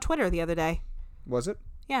rounds on Twitter the other day. Was it?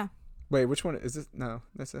 Yeah. Wait, which one is this? No,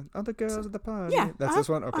 that's it. Other girls at the party. Yeah, that's this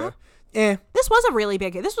one. Okay. This was a really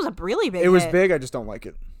big. This was a really big. It was big. I just don't like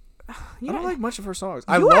it. I don't like much of her songs.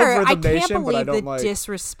 I love Rhythm Nation, but I don't like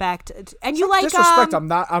disrespect. And you like disrespect.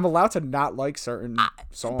 I'm allowed to not like certain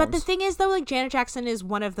songs. But the thing is, though, like Janet Jackson is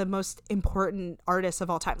one of the most important artists of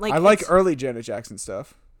all time. Like I like early Janet Jackson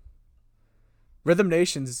stuff. Rhythm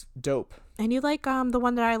Nation's dope. And you like the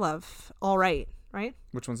one that I love, All Right, right?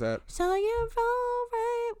 Which one's that? So you're all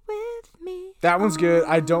right with me. That one's good.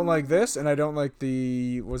 I don't like this, and I don't like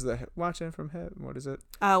the Watching from Heaven. What is it?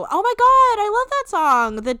 Oh my God! I love that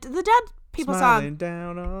song. The dead people Smiling song.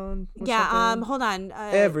 Down on. Hold on.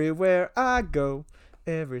 Everywhere I go,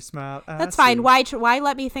 every smile I That's fine. see. Why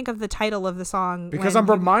let me think of the title of the song? Because I'm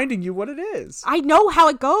reminding you what it is. I know how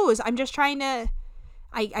it goes. I'm just trying to.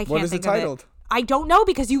 I can't. What is it titled? I don't know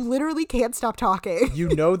because you literally can't stop talking. You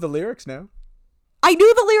know the lyrics now. I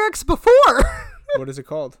knew the lyrics before. What is it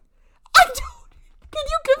called? I don't. Can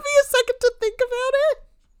you give me a second to think about it?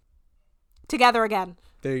 Together Again.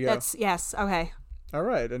 There you go. Yes. Okay. All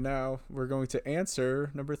right, and now we're going to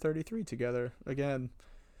answer number 33 together again.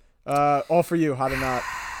 All for you, hot or not?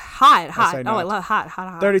 Hot. Oh, I love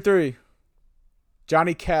hot. 33.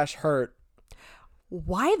 Johnny Cash, Hurt.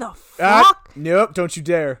 Why the fuck? Nope, don't you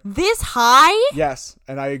dare. This high? Yes,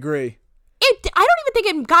 and I agree. I don't even think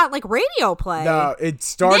it got like radio play. No, it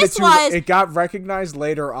started it got recognized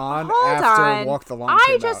later on after Walk the Line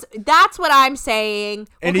came out. That's what I'm saying.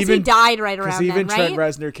 And even he died right around then, right? Because even Trent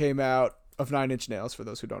Reznor came out of Nine Inch Nails, for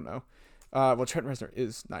those who don't know. Well, Trent Reznor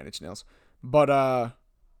is Nine Inch Nails. But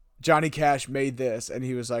Johnny Cash made this, and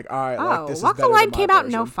he was like, all right, like, this is better than my version. Walk the Line came out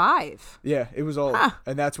in 2005. Yeah, it was old. Huh.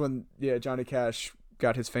 And that's when, Johnny Cash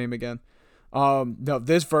got his fame again. No,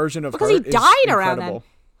 this version of Hurt is incredible. Because he died around then.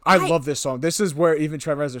 I love this song. This is where even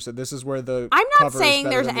Trent Reznor said this is where the I'm not saying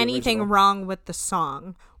there's anything wrong with the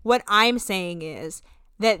song. What I'm saying is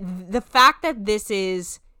that the fact that this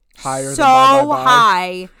is higher so than Bye Bye Bye.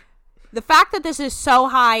 high, the fact that this is so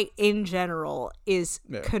high in general is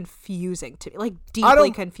confusing to me, like deeply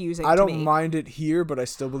confusing to me. I don't mind it here, but I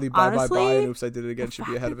still believe Bye Bye Bye and Oops, I Did It Again should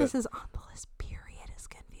be ahead of it. This is on the list, period, is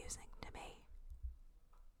confusing to me.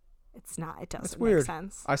 It's not. It doesn't make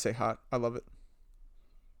sense. I say hot. I love it.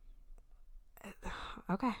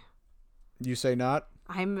 Okay. You say not?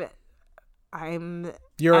 I'm at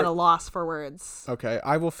a loss for words. Okay,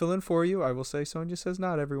 I will fill in for you. I will say Sonia says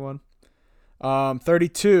not, everyone.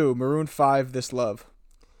 32, Maroon 5, This Love.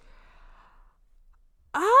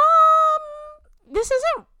 This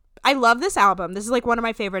isn't... I love this album. This is like one of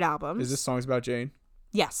my favorite albums. Is this Songs About Jane?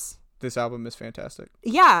 Yes. This album is fantastic.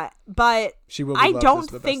 Yeah, but She Will Be Loved is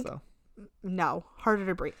the best, though. No, Harder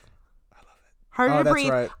to Breathe. Harder to Breathe.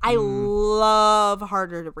 Right. I love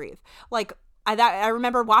Harder to Breathe. Like I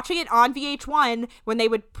remember watching it on VH1 when they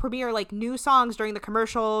would premiere like new songs during the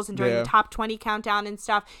commercials and during the top 20 countdown and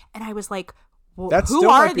stuff, and I was like, well, who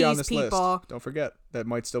are these people? List. Don't forget that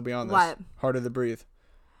might still be on this. What? Harder to Breathe.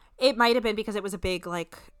 It might have been because it was a big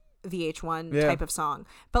like VH1 type of song,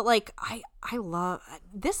 but like I love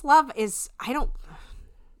This Love is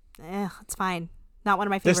it's fine. Not one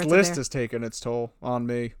of my favorites. This list has taken its toll on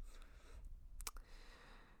me.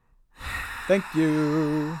 Thank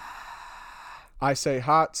you. I say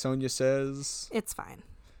hot. Sonia says it's fine.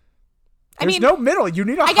 There's no middle. You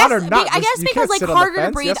need hot or not. I guess because like Harder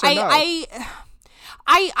to Breathe. Yes,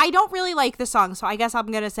 I don't really like the song, so I guess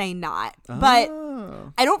I'm gonna say not. But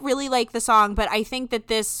I don't really like the song, but I think that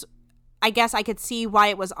this. I guess I could see why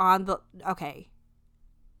it was on the. Okay.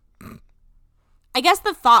 I guess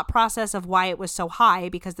the thought process of why it was so high,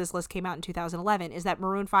 because this list came out in 2011, is that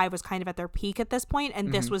Maroon 5 was kind of at their peak at this point,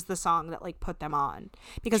 and this was the song that like put them on.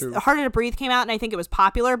 Because Harder to Breathe came out, and I think it was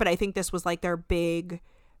popular, but I think this was like their big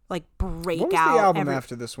like breakout. What was the album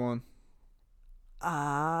after this one?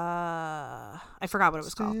 I forgot what it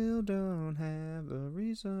was called. Still don't have a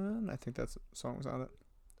reason. I think that song was on it.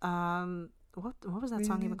 What was that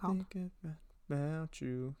song even called? About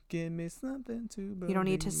you, give me something to believe. You don't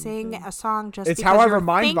need to sing a song just it's because how I you're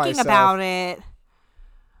remind thinking myself. about it.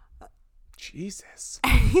 Jesus.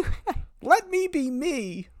 Let me be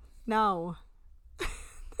me. No.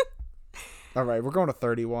 All right, we're going to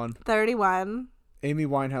 31. 31. Amy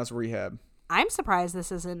Winehouse, Rehab. I'm surprised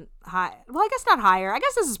this isn't high. Well, I guess not higher. I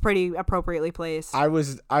guess this is pretty appropriately placed.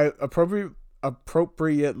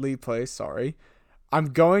 Appropriately placed, sorry.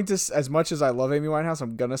 I'm going to, as much as I love Amy Winehouse,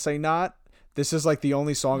 I'm going to say not. This is like the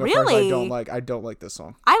only song of hers I don't like. I don't like this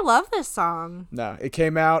song. I love this song. No, it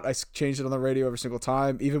came out. I changed it on the radio every single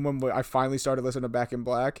time. Even when I finally started listening to Back in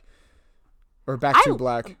Black. Or Back to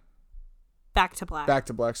Black. Back to Black. Back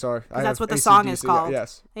to Black, sorry. That's what the song is called.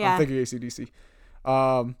 Yes. Yeah. I'm thinking AC/DC.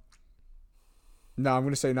 No, I'm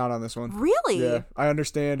going to say not on this one. Really? Yeah. I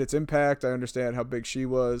understand its impact. I understand how big she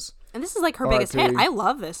was. And this is like her biggest hit. I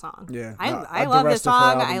love this song. Yeah. I love this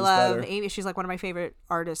song. I love Amy. She's like one of my favorite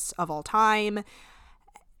artists of all time.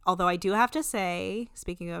 Although I do have to say,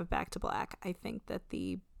 speaking of Back to Black, I think that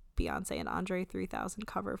the Beyonce and Andre 3000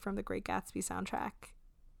 cover from the Great Gatsby soundtrack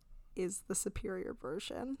is the superior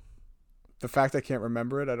version. The fact I can't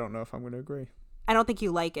remember it, I don't know if I'm going to agree. I don't think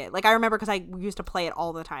you like it. Like, I remember because I used to play it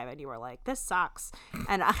all the time and you were like, this sucks.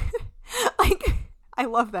 And I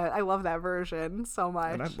love that. I love that version so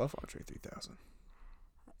much. And I love Andre 3000.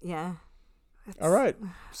 Yeah. All right.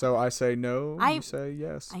 So I say no, you say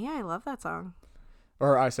yes. Yeah, I love that song.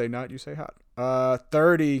 Or I say not, you say hot.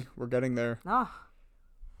 30. We're getting there. Oh.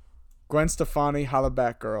 Gwen Stefani, Holla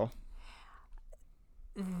Back Girl.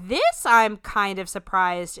 This I'm kind of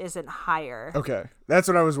surprised isn't higher. Okay, that's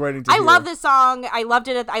what I was waiting to hear. I love this song. I loved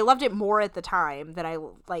it more at the time than I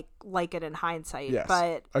like it in hindsight. Yes,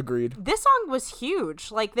 but agreed. This song was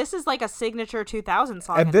huge. Like, this is like a signature 2000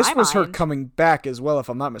 song. And this was her coming back as well, if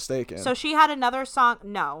I'm not mistaken. So she had another song.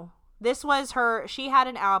 No, this was her. She had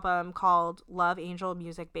an album called Love Angel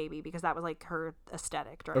Music Baby because that was like her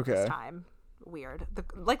aesthetic during this time. Weird.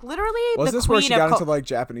 Literally was this where she got into like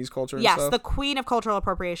Japanese culture and yes, stuff? The queen of cultural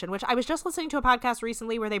appropriation, which I was just listening to a podcast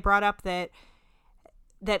recently where they brought up that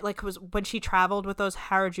like was when she traveled with those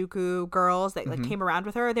Harajuku girls that like came around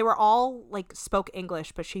with her, they were all like spoke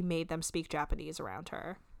English, but she made them speak Japanese around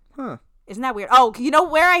her. Huh. Isn't that weird? Oh, you know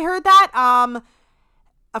where I heard that?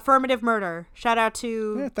 Affirmative Murder. Shout out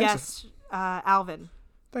to guest Alvin.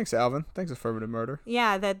 Thanks, Alvin. Thanks, Affirmative Murder.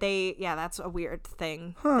 Yeah, that's a weird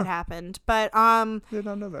thing that happened. But did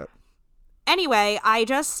not know that. Anyway, I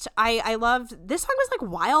loved this song was like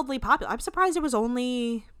wildly popular. I'm surprised it was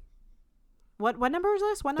only what number is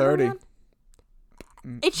this? What number?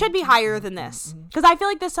 30. It should be higher than this. Because I feel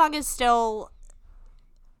like this song is still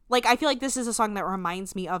like I feel like this is a song that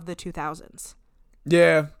reminds me of the 2000s.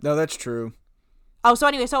 Yeah, no, that's true. Oh, so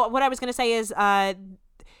anyway, so what I was gonna say is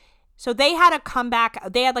so they had a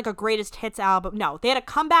comeback. They had like a greatest hits album. No, they had a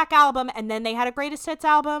comeback album, and then they had a greatest hits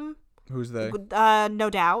album. Who's they? No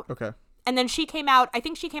Doubt. Okay. And then she came out. I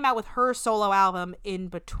think she came out with her solo album in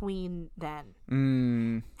between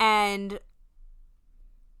then. And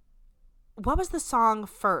what was the song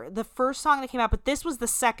for the first song that came out? But this was the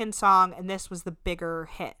second song, and this was the bigger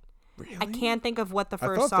hit. Really? I can't think of what the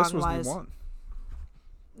first song was. The one.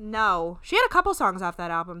 No, she had a couple songs off that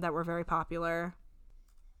album that were very popular.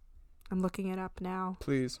 I'm looking it up now.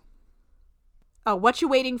 Please. Oh, What You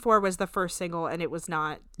Waiting For was the first single, and it was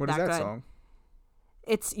not What that is that good. Song?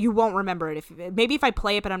 You won't remember it maybe if I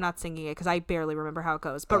play it, but I'm not singing it because I barely remember how it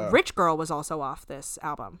goes. But Rich Girl was also off this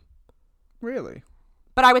album. Really?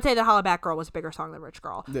 But I would say that Holla Back Girl was a bigger song than Rich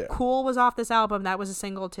Girl. Yeah. Cool was off this album. That was a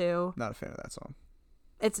single too. Not a fan of that song.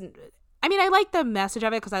 I mean, I like the message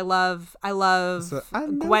of it because I love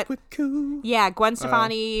Gwen. Cool. Yeah, Gwen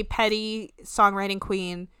Stefani, petty songwriting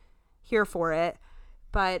queen. Here for it.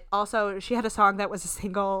 But also she had a song that was a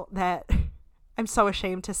single that I'm so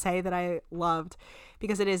ashamed to say that I loved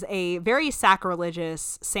because it is a very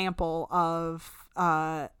sacrilegious sample of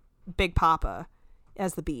Big Papa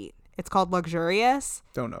as the beat. It's called Luxurious.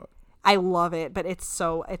 Don't know it. I love it, but it's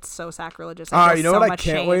so sacrilegious. You know what I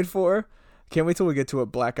can't wait for? Can't wait till we get to a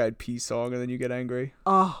Black Eyed Peas song and then you get angry.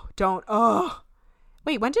 Oh, don't. Oh.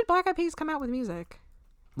 Wait, when did Black Eyed Peas come out with music?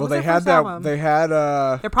 Well, they had that. Album? They had.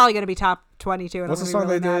 They're probably going to be top 22. And what's the song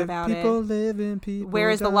really they did? About people it. living, people. Where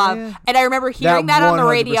is dying. the love? And I remember hearing that on the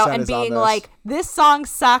radio and being like, "This song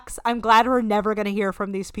sucks. I'm glad we're never going to hear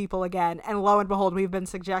from these people again." And lo and behold, we've been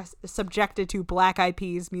subjected to Black Eyed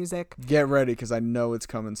Peas music. Get ready, because I know it's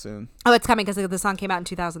coming soon. Oh, it's coming because the song came out in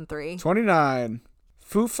 2003. 29.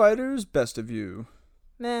 Foo Fighters, Best of You.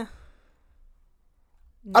 Meh.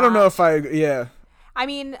 I don't know if yeah. I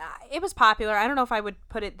mean, it was popular. I don't know if I would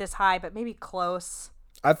put it this high, but maybe close.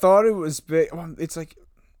 I thought it was big. It's like,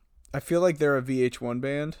 I feel like they're a VH1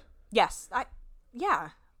 band. Yes. Yeah.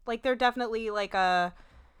 Like, they're definitely like a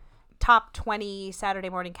top 20 Saturday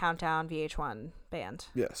morning countdown VH1 band.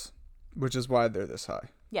 Yes. Which is why they're this high.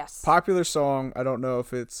 Yes. Popular song. I don't know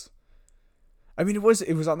if it's, I mean, it was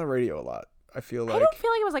on the radio a lot. I feel like. I don't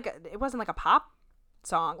feel like it was it wasn't like a pop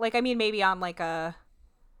song. Like, I mean, maybe on like a.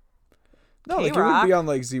 No, like it would be on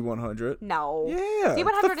like Z100. No. Yeah.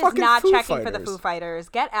 Z100 is not checking for the Foo Fighters.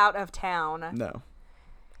 Get out of town. No.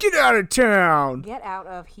 Get out of town. Get out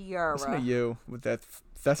of here. Listen to you with that.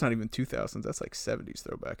 That's not even 2000s. That's like 70s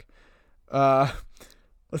throwback.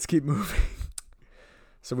 Let's keep moving.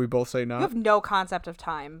 So we both say not. You have no concept of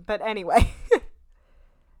time. But anyway.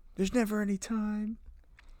 There's never any time.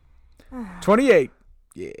 28.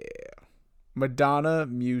 Yeah. Madonna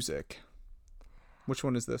Music. Which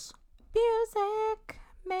one is this? Music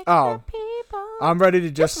makes the people. I'm ready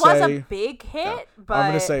to just say. This was a big hit, but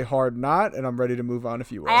I'm going to say Hard Not, and I'm ready to move on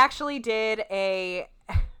if you will. I actually did a.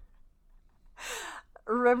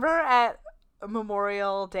 Remember at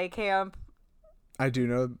Memorial Day Camp? I do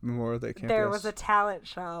know Memorial Day Camp. There was a talent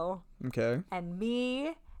show. Okay. And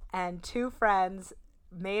me and 2 friends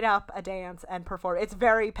made up a dance and performed. It's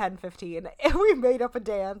very Pen 15. And we made up a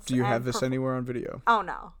dance. Do you have this anywhere on video? Oh,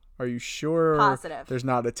 no. Are you sure? Positive. There's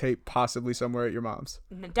not a tape possibly somewhere at your mom's?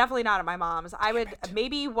 Definitely not at my mom's.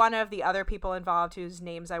 Maybe one of the other people involved whose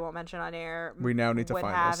names I won't mention on air. We now need to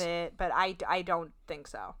find have this. it, but I don't think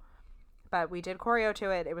so. But we did choreo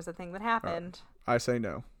to it. It was a thing that happened. I say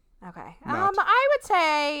no. Okay. Not. I would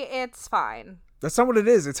say it's fine. That's not what it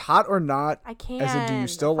is. It's Hot or Not. I can't. As in, do you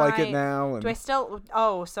still like it now? And do I still?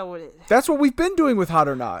 Oh, so. That's what we've been doing with Hot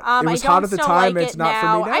or Not. It was hot at the time. It's not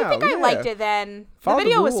for me now. I think I liked it then. Follow the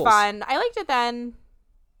video the was rules. fun. I liked it then.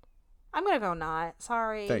 I'm gonna go Not.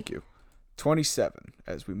 Sorry. Thank you. 27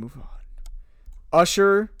 as we move on.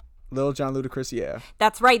 Usher, Lil Jon Ludacris, yeah.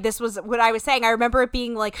 That's right. This was what I was saying. I remember it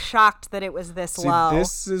being like shocked that it was this low.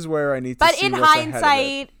 This is where I need to see what's ahead of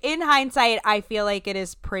it. In hindsight, I feel like it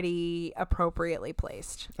is pretty appropriately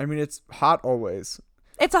placed. I mean, it's hot always.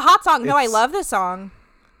 It's a hot song. No, I love this song.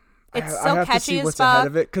 It's so I have catchy to see as what's fuck. ahead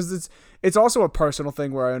of it because it's also a personal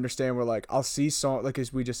thing where I understand where like I'll see song like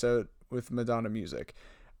as we just said with Madonna Music.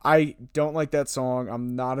 I don't like that song.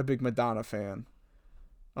 I'm not a big Madonna fan.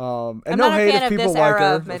 And I'm no not a hate fan if of people this like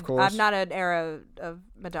era her, of course. I'm not an era of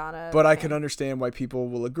Madonna. But I can understand why people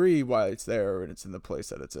will agree why it's there and it's in the place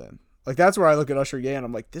that it's in. Like that's where I look at Usher yeah, and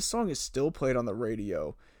I'm like, this song is still played on the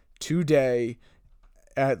radio today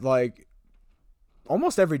at like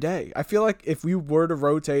almost every day. I feel like if we were to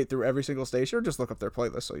rotate through every single station or just look up their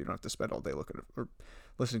playlist so you don't have to spend all day looking at or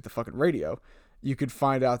listening to fucking radio, you could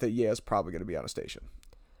find out that yeah, it's probably going to be on a station.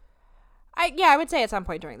 I would say at some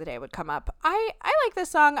point during the day it would come up. I like this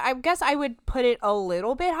song. I guess I would put it a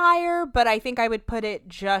little bit higher, but I think I would put it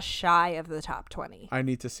just shy of the top 20. I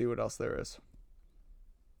need to see what else there is.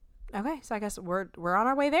 Okay, so I guess we're on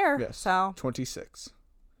our way there. Yes. So 26.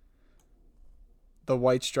 The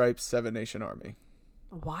White Stripes, Seven Nation Army.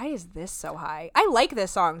 Why is this so high? I like this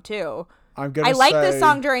song too. I like this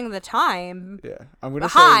song during the time. Yeah, I'm gonna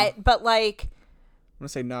hot, say, but like. I'm gonna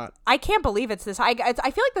say not. I can't believe it's this high. I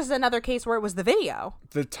feel like this is another case where it was the video.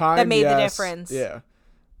 The time that made the difference. Yeah.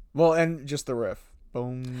 Well, and just the riff.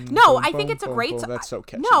 Boom. No, boom, I think boom, it's a boom, great boom. song. That's so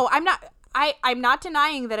catchy. No, I'm not. I'm not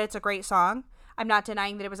denying that it's a great song. I'm not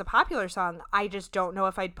denying that it was a popular song. I just don't know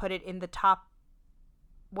if I'd put it in the top.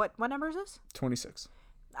 What number is this? 26.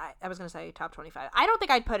 I was gonna say top 25. I don't think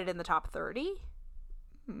I'd put it in the top 30.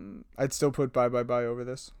 I'd still put Bye Bye Bye over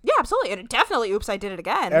this. Yeah, absolutely, and definitely. Oops, I Did It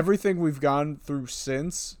Again. Everything we've gone through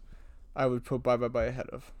since, I would put Bye Bye Bye ahead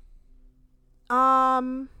of.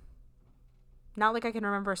 Not like I can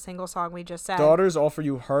remember a single song we just said. Daughters, All For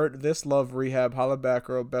You, Hurt, This, Love, Rehab, Holla Back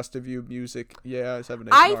Girl, Best of You, Music, yeah, Seven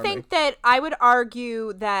Nation Army. I think that I would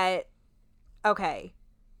argue that. Okay,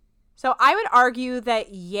 so I would argue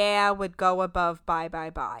that yeah would go above Bye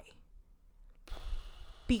Bye Bye.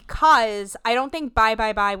 Because I don't think Bye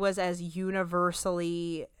Bye Bye was as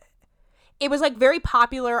universally. It was like very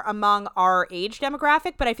popular among our age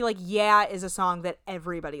demographic, but I feel like yeah is a song that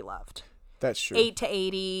everybody loved. That's true. 8 to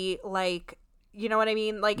 80, like, you know what I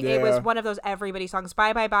mean? Like, Yeah. It was one of those everybody songs.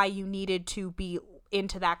 Bye Bye Bye, you needed to be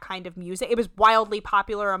into that kind of music. It was wildly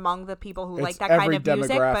popular among the people who like that kind of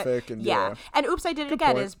music. But and yeah. And Oops, I Did It Good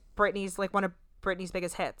Again point. is Britney's, like, one of Britney's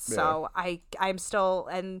biggest hits. Yeah. So I'm still,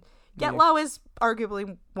 and Get Low is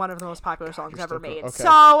arguably one of the most popular songs ever made. Okay.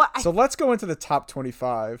 So let's go into the top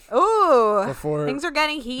 25. Ooh, Before things are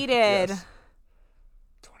getting heated. Yes.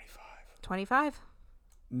 25?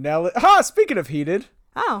 Nelly. Speaking of heated.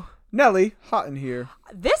 Oh. Nelly, Hot in Here.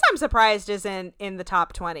 This I'm surprised isn't in the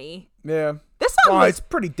top 20. Yeah. This song it's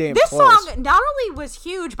pretty damn this close. song not only was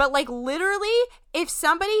huge, but like literally, if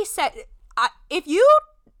somebody said, if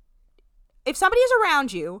somebody is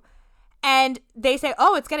around you and they say,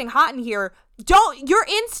 "Oh, it's getting hot in here," your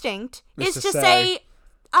instinct is to say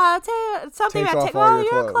something take about off all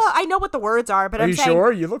your clothes. I know what the words are, but Are I'm you saying,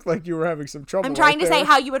 sure? You look like you were having some trouble. I'm trying to say there.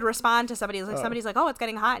 how you would respond to somebody. Like somebody's like, "Oh, it's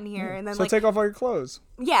getting hot in here," and then So like take off all your clothes.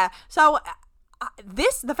 yeah. So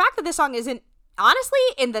the fact that this song isn't honestly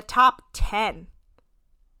in the top 10.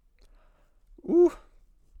 Ooh.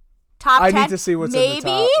 Top 10. I need to see what's in the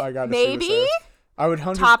top. I gotta see what's there. I would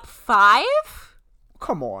 100. Top 5.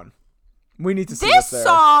 Come on. We need to see This what's there.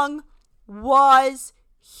 song was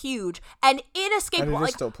huge and inescapable. And it is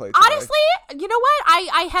like, still played today. honestly, you know what?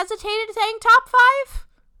 I hesitated saying top 5.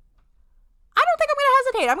 think I'm gonna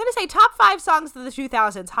hesitate. I'm gonna say top 5 songs of the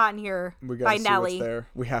 2000s. Hot in Here by Nelly. There.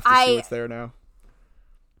 We have to see what's there now.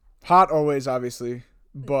 Hot always, obviously,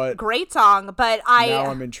 but great song. But now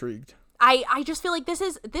I'm intrigued. I just feel like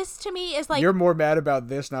this to me is like, you're more mad about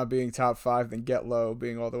this not being top 5 than Get Low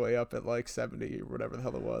being all the way up at like 70 or whatever the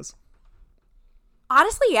hell it was.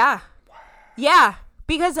 Honestly, yeah. Wow. Yeah,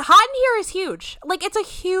 because Hot in Here is huge. Like, it's a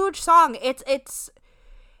huge song. It's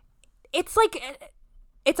like,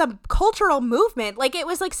 it's a cultural movement. Like, it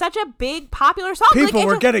was like such a big popular song. People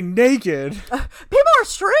were getting naked. People were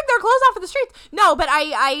stripping their clothes off in the streets. No, but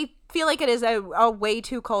I feel like it is a way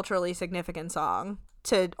too culturally significant song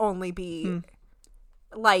to only be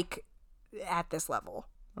like at this level.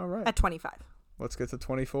 All right. At 25. Let's get to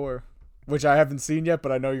 24, which I haven't seen yet,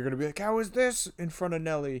 but I know you're going to be like, how is this in front of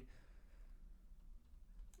Nelly?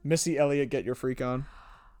 Missy Elliott, Get Your Freak On.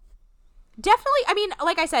 Definitely. I mean,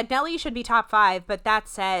 like I said, Nelly should be top 5, but that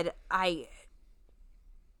said, I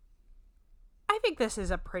think this is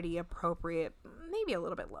a pretty appropriate, maybe a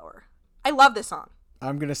little bit lower. I love this song.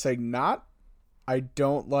 I'm going to say not. I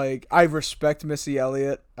respect Missy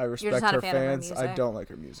Elliott. I respect her fans. I don't like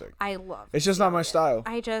her music. I love It's just not my style.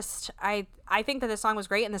 I think that this song was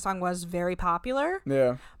great and the song was very popular.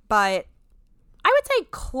 Yeah. But I would say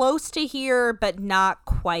close to here, but not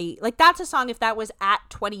quite. Like, that's a song, if that was at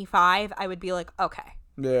 25, I would be like, okay.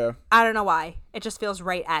 Yeah. I don't know why. It just feels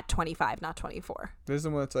right at 25, not 24. There's the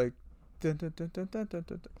one that's like... Dun, dun, dun, dun, dun, dun,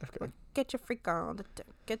 dun. Okay. Get your freak on.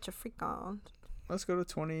 Get your freak on. Let's go to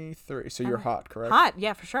 23. So you're hot, correct? Hot,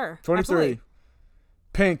 yeah, for sure. 23. Absolutely.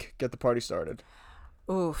 Pink, Get the Party Started.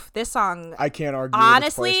 Oof, this song. I can't argue.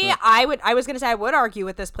 Honestly, I was gonna say I would argue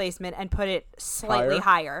with this placement and put it slightly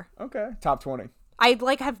higher. Okay, top 20. I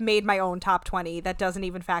have made my own top 20 that doesn't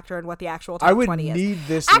even factor in what the actual top 20 is. I would need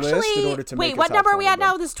this list in order to make wait, what number are we at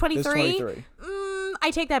now? This is 23? This is 23. I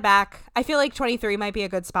take that back. I feel like 23 might be a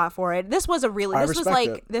good spot for it. This was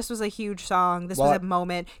this was a huge song. This was a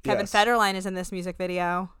moment. Kevin Federline is in this music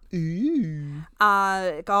video. Ooh.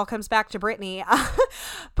 It all comes back to Britney.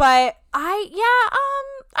 But I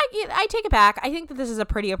take it back. I think that this is a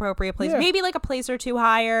pretty appropriate place. Yeah. Maybe like a place or two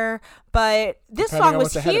higher, but this song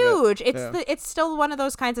was huge. It's still one of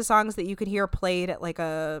those kinds of songs that you could hear played at like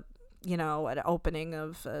an opening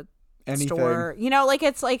of a store. You know, like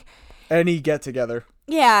it's like any get together.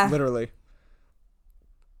 Yeah. Literally.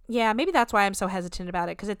 Yeah, maybe that's why I'm so hesitant about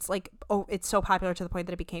it, because it's like, it's so popular to the point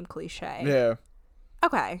that it became cliche. Yeah.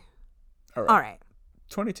 Okay. All right.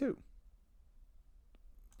 22.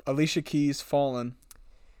 Alicia Keys, Fallen.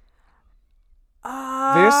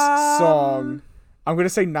 This song, I'm going to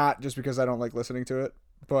say not just because I don't like listening to it,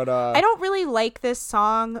 but I don't really like this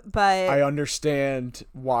song, but I understand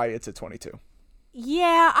why it's at 22.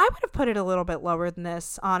 Yeah, I would have put it a little bit lower than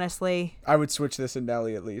this, honestly. I would switch this in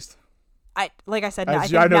Nelly at least. Like I said, I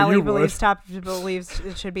think Nelly believes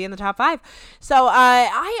it should be in the top 5. So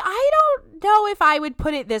I don't know if I would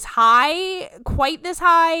put it this high, quite this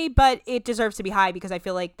high, but it deserves to be high because I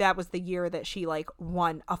feel like that was the year that she like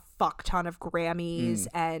won a fuck ton of Grammys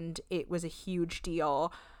and it was a huge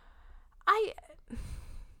deal. I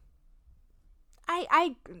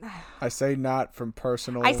say not from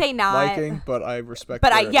personal liking, but I respect.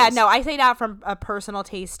 But I say not from a personal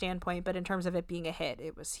taste standpoint, but in terms of it being a hit,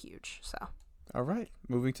 it was huge. So. All right,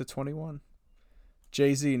 moving to 21.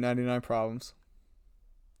 Jay-Z, 99 Problems.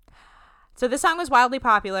 So this song was wildly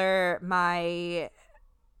popular. My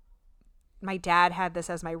dad had this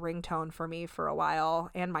as my ringtone for me for a while,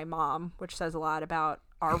 and my mom, which says a lot about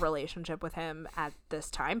our relationship with him at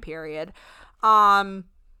this time period.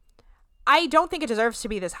 I don't think it deserves to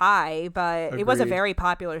be this high, but Agreed. It was a very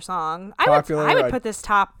popular song. I would put this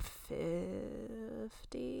top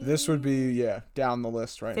 50. This would be, down the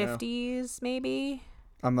list right 50s, maybe.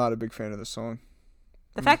 I'm not a big fan of this song.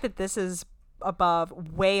 The fact that this is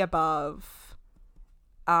way above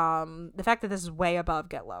the fact that this is way above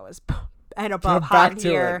Get Low is and above Hot in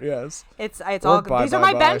Here. Yes. It's all good. These are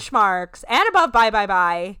my benchmarks. And above Bye Bye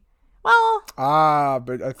Bye. Well,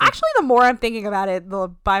 but I think actually, the more I'm thinking about it, the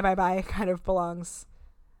Bye Bye Bye kind of belongs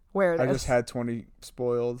where it is. I just had 20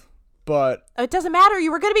 spoiled, but it doesn't matter.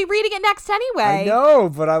 You were going to be reading it next anyway. I know,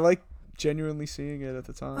 but I like genuinely seeing it at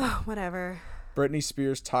the time. Whatever. Britney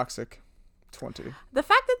Spears, Toxic, 20. The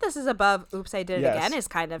fact that this is above Oops, I Did It Again is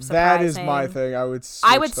kind of surprising. That is my thing. I would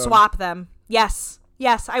swap them. Yes,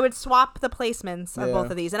 I would swap the placements of both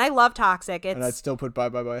of these. And I love Toxic. And I'd still put Bye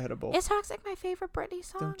Bye Bye ahead of both. Is Toxic my favorite Britney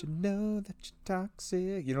song? Don't you know that you're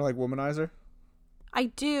toxic? You don't like Womanizer? I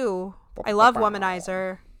do. I love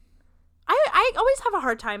Womanizer. I always have a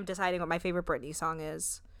hard time deciding what my favorite Britney song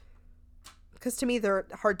is. Because to me, they're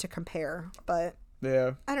hard to compare. But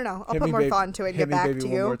Yeah. I don't know. I'll put more thought into it and get back to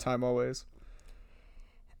you. One More Time Always.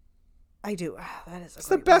 I do. That is It's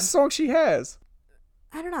the best song she has.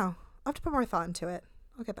 I don't know. I'll have to put more thought into it.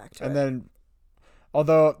 I'll get back to it. And then,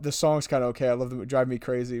 although the song's kind of okay, I love them. Drive Me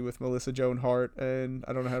Crazy with Melissa Joan Hart and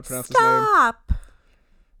I don't know how to pronounce his name. Stop!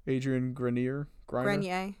 Adrian Grenier.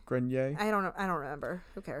 Grenier. I don't know. I don't remember.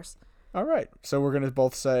 Who cares? All right. So we're going to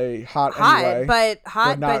both say hot anyway. But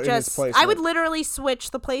just, I would literally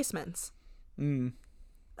switch the placements.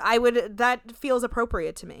 That feels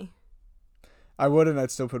appropriate to me. I would, and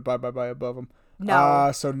I'd still put Bye Bye Bye above them.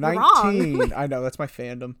 No. So 19. I know, that's my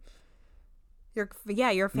fandom. Your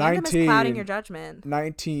fandom is clouding your judgment.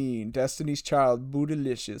 19. Destiny's Child,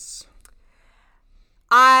 Bootylicious.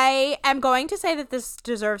 I am going to say that this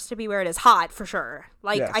deserves to be where it is. Hot, for sure.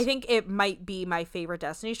 Yes. I think it might be my favorite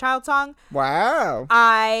Destiny's Child song. Wow.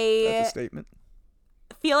 That's a statement.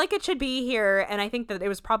 Feel like it should be here, and I think that it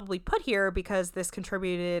was probably put here because this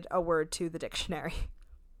contributed a word to the dictionary.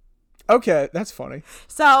 Okay, that's funny.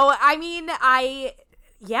 So, I mean, I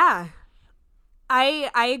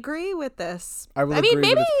agree with this. I agree with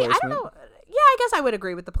its placement. I don't know. Yeah, I guess I would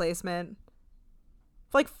agree with the placement.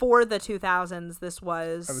 Like, for the 2000s, this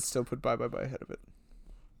was... I would still put Bye Bye Bye ahead of it.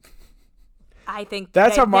 I think...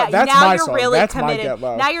 That's my song. Really that's committed. my Get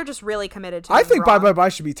Low. Now you're just really committed to I think Bye Bye Bye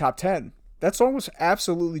should be top 10. That song was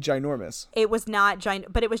absolutely ginormous. It was not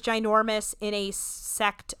but it was ginormous in a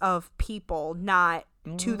sect of people, not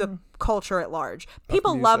to the culture at large.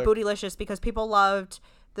 People love Bootylicious because people loved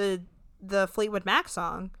the Fleetwood Mac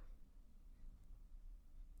song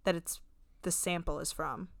that the sample is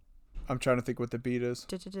from. I'm trying to think what the beat is.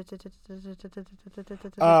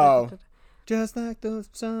 Oh. Just like those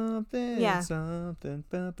something. Yeah. Something.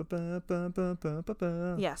 Ba, ba, ba, ba, ba, ba, ba,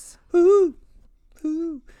 ba. Yes. Ooh,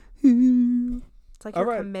 ooh, ooh. It's like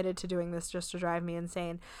you're committed to doing this just to drive me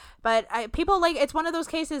insane. But people like, it's one of those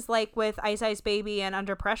cases like with Ice Ice Baby and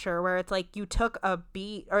Under Pressure where it's like you took a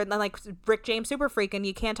beat, or like Rick James Super Freak and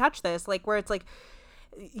You Can't Touch This, like where it's like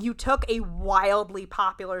you took a wildly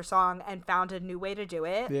popular song and found a new way to do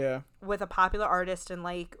it. Yeah. With a popular artist and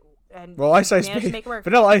Ice Ice Baby,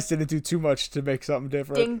 Vanilla Ice didn't do too much to make something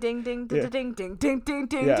different. Ding ding ding ding ding ding ding ding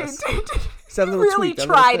ding yes. ding ding. He really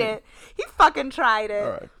tried it. He fucking tried it.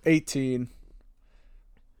 All right, 18.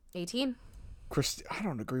 I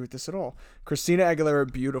don't agree with this at all. Christina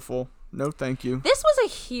Aguilera, Beautiful. No, thank you. This was a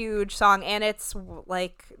huge song, and it's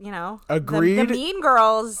like, agreed. The Mean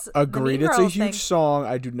Girls. Agreed. It's a huge song.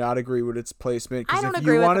 I do not agree with its placement. I don't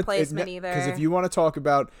agree with the placement either. Because if you want to talk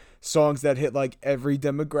about songs that hit like every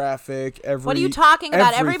demographic, what are you talking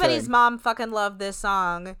about? Everything. Everybody's mom fucking loved this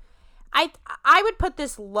song. I would put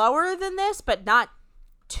this lower than this, but not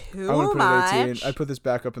too much. I would put it at 18. I'd put this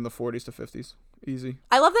back up in the 40s to 50s. Easy.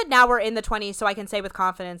 I love that now we're in the 20s, so I can say with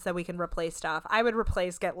confidence that we can replace stuff. I would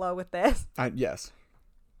replace Get Low with this. Yes.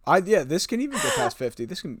 This can even go past 50.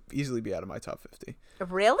 This can easily be out of my top 50.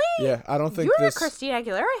 Really? Yeah, I don't think You're a Christina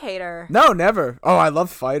Aguilera hater. No, never. Oh, I love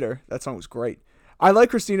Fighter. That song was great. I like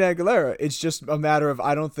Christina Aguilera. It's just a matter of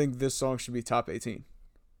I don't think this song should be top 18.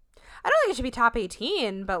 I don't think it should be top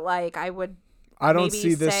 18, but like I don't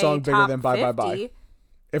see this song bigger than Bye 50. Bye Bye.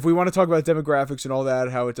 If we want to talk about demographics and all that,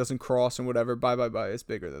 how it doesn't cross and whatever, Bye Bye Bye is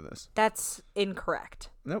bigger than this. That's incorrect.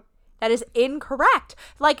 Nope. That is incorrect.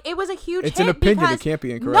 Like, it was a huge hit. It's an opinion. It can't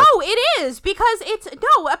be incorrect. No, it is. Because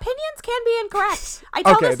opinions can be incorrect. I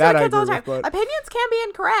tell this to the kids all the time. Opinions can be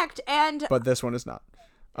incorrect. But this one is not.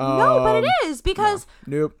 No, but it is. Because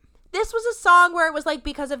nope. This was a song where it was like,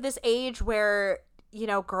 because of this age where,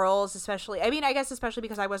 girls especially, I guess especially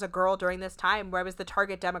because I was a girl during this time where I was the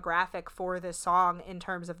target demographic for this song in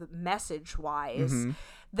terms of the message wise,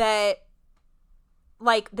 that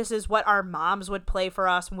like this is what our moms would play for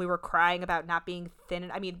us when we were crying about not being thin.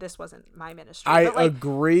 This wasn't my ministry. I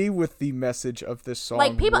agree with the message of this song.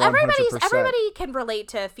 Like people, 100%. everybody can relate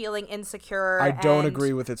to feeling insecure. I don't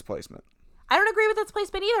agree with its placement. I don't agree with its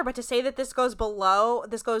placement either, but to say that this goes below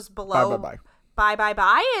Bye Bye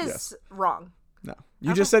Bye is wrong. No.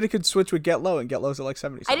 You just said it could switch with Get Low, and Get Low's at like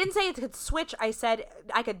 70. I didn't say it could switch. I said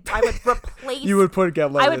I would replace. You would put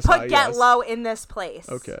Get Low. I would put Get Low in this place.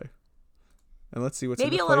 Okay. And let's see what's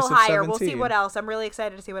maybe in the a little place higher. of 17. We'll see what else. I'm really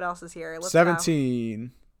excited to see what else is here. Let's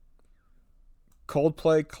 17. Go.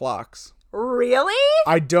 Coldplay, Clocks. Really?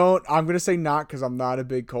 I'm gonna say not because I'm not a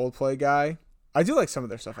big Coldplay guy. I do like some of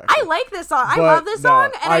their stuff actually. I like this song. I love this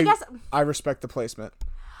song, and I guess I respect the placement.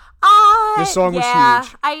 This song was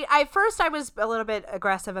huge. I first I was a little bit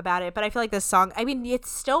aggressive about it, but I feel like this song, it's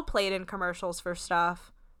still played in commercials for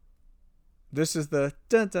stuff. This is the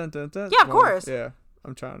dun dun dun dun. Yeah, of course. Yeah.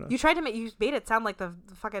 I'm trying to. You made it sound like the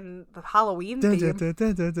fucking Halloween theme.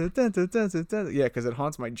 Yeah, because it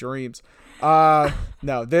haunts my dreams.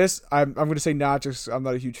 No, this I'm going to say not just. I'm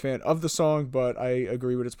not a huge fan of the song, but I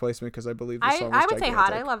agree with its placement because I believe the song. I would say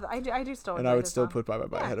hot. I love. I do still. And I would still put Bye Bye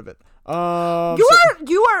Bye ahead of it.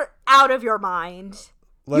 You are out of your mind.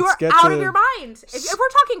 You are out of your mind. If we're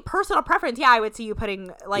talking personal preference, yeah, I would see you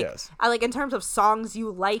putting like, yes. Like in terms of songs you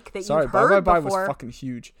like that you've heard before. Bye Bye Bye was fucking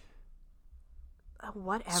huge.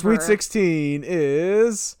 Whatever. Sweet 16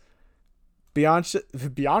 is Beyonce,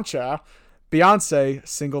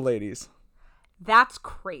 Single Ladies. That's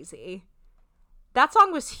crazy. That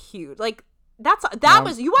song was huge. Like that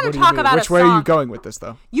was. You want to talk about which way are you going with this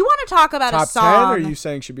though? You want to talk about top a song? Top 10, or are you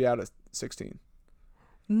saying should be out of 16?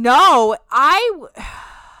 No,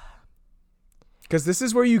 because this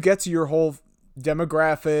is where you get to your whole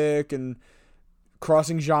demographic and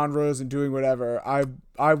crossing genres and doing whatever. I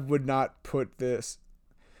would not put this.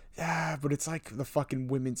 Yeah, but it's like the fucking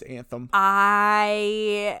women's anthem.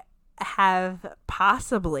 I have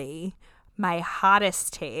possibly my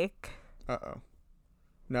hottest take. Uh-oh.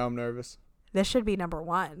 Now I'm nervous. This should be number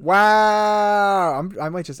 1. Wow. I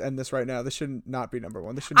might just end this right now. This should not be number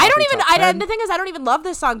 1. This should not be top 10. The thing is, I don't even love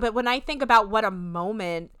this song, but when I think about what a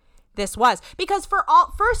moment this was, because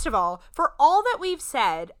first of all, for all that we've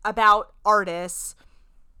said about artists,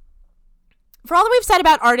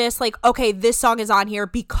 like, okay, this song is on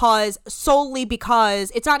here solely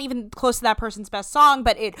because it's not even close to that person's best song,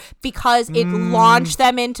 but because it launched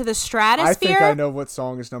them into the stratosphere. I think I know what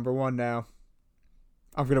song is number 1 now.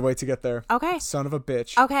 I'm going to wait to get there. Okay. Son of a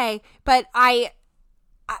bitch. Okay. But I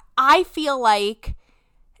feel like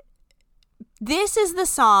this is the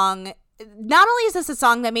song. Not only is this a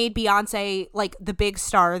song that made Beyonce like the big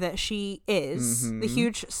star that she is, the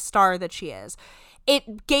huge star that she is,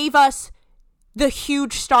 it gave us the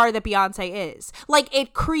huge star that Beyonce is. Like,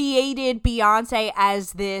 it created Beyonce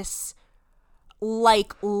as this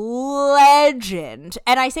like legend.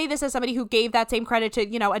 And I say this as somebody who gave that same credit to,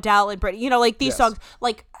 Adele and Britney, like these songs.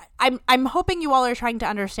 Like, I'm hoping you all are trying to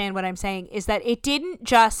understand what I'm saying is that it didn't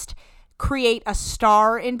just create a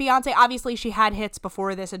star in Beyonce. Obviously she had hits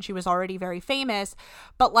before this and she was already very famous,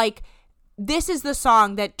 but like, this is the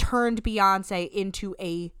song that turned Beyonce into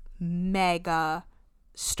a mega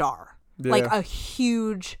star. Yeah. Like a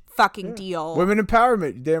huge fucking deal. Women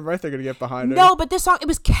empowerment. Damn right they're gonna get behind her. No, but this song, it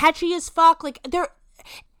was catchy as fuck. Like, I don't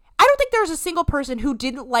think there's a single person who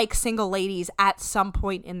didn't like Single Ladies at some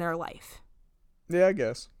point in their life. Yeah, I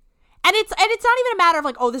guess. And it's not even a matter of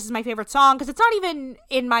like, oh, this is my favorite song, because it's not even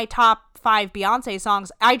in my top 5 Beyonce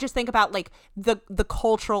songs. I just think about like the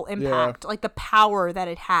cultural impact, like the power that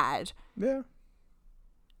it had. Yeah.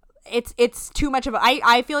 It's too much of a.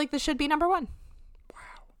 I feel like this should be number 1.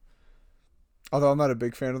 Although I'm not a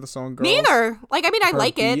big fan of the song Girls. Neither. Like, I mean, I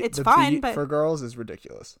like it. It's fine, but for Girls is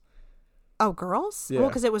ridiculous. Oh, Girls? Yeah. Well,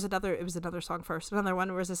 because it was another song first. Another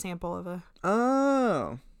one was a sample of a.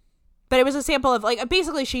 Oh. But it was a sample of like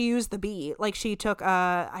basically she used the beat. Like she took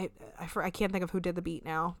I can't think of who did the beat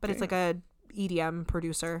now, but it's like a EDM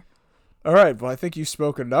producer. All right. Well, I think you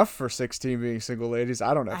spoke enough for 16 being Single Ladies.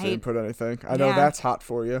 I don't have to input anything. I know that's hot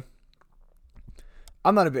for you.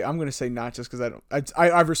 I'm going to say not just because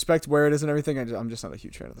I respect where it is and everything. I'm just not a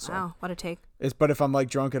huge fan of the song. Wow, what a take. But if I'm like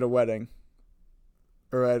drunk at a wedding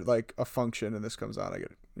or at like a function and this comes on, I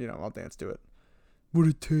get, I'll dance to it. What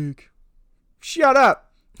a take. Shut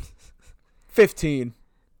up. 15.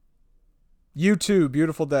 U2,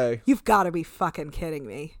 Beautiful Day. You've got to be fucking kidding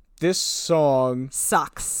me. This song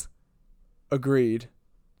sucks. Agreed.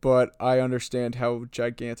 But I understand how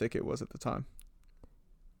gigantic it was at the time.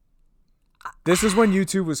 This is when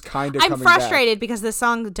U2 was kind of coming back. I'm frustrated because the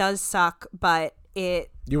song does suck, but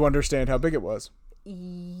You understand how big it was.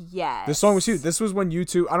 Yes. This song was huge. This was when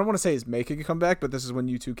U2, I don't want to say is making a comeback, but this is when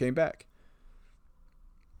U2 came back.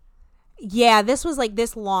 Yeah, this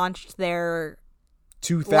launched their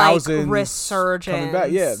 2000s like resurgence. Coming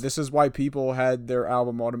back. Yeah, this is why people had their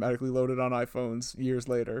album automatically loaded on iPhones years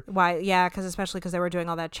later. Why? Yeah, especially because they were doing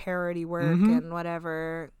all that charity work and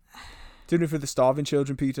whatever. Doing it for the starving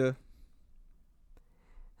children, Peter.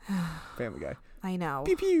 Family Guy. I know.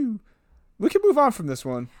 Pew pew. We can move on from this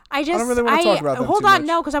one. I don't really want to talk about them hold too on, much.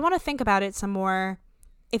 no, because I want to think about it some more.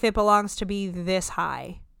 If it belongs to be this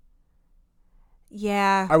high.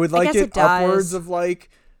 Yeah. I would like it upwards of like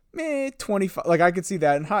 25. Like I could see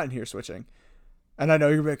that and Hot in Here switching. And I know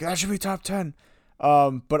you're like, that should be top 10.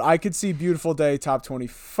 But I could see Beautiful Day top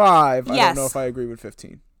 25. Yes. I don't know if I agree with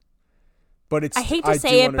 15. But I hate to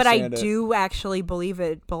say it, but I do actually believe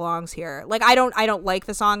it belongs here. Like I don't like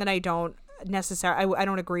the song, and I don't necessarily, I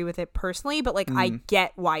don't agree with it personally, but like I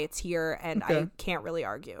get why it's here, and I can't really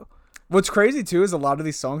argue. What's crazy too is a lot of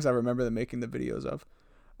these songs I remember them making the videos of.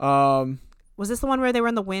 Was this the one where they were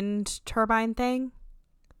in the wind turbine thing?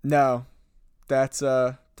 No, that's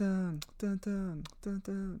dun, dun, dun, dun,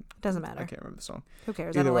 dun. Doesn't matter. I can't remember the song. Who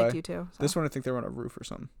cares? I don't like you too. So. This one I think they were on a roof or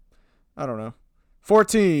something. I don't know.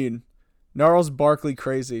 14. Gnarls Barkley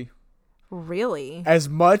Crazy. Really? As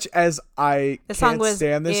much as I can't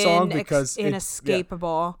stand this song because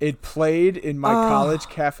inescapable. It played in my college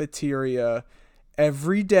cafeteria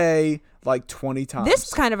every day like 20 times. This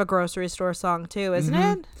is kind of a grocery store song too, isn't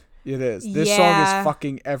it? It is. This song is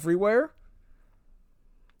fucking everywhere.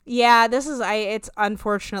 Yeah, this is it's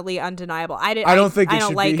unfortunately undeniable. I don't think it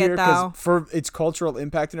should like be here because for its cultural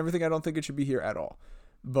impact and everything. I don't think it should be here at all.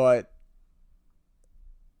 But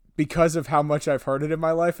because of how much I've heard it in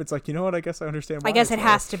my life, it's like, you know what? I guess I understand why. I guess it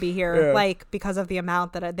has to be here, like because of the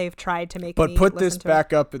amount that they've tried to make. But put this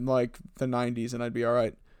back up in like the 90s, and I'd be all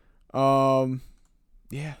right.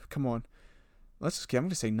 Yeah, come on. I'm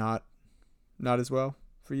gonna say not as well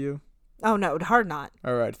for you. Oh no, hard not.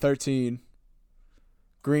 All right, 13.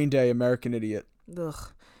 Green Day, American Idiot.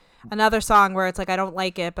 Ugh. Another song where it's like I don't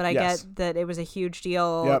like it, but I get that it was a huge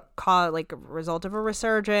deal. Yep. Like a result of a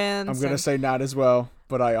resurgence. I'm gonna say not as well,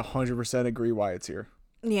 but I 100% agree why it's here.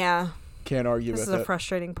 Yeah. Can't argue with it. This is a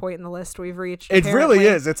frustrating point in the list we've reached. It really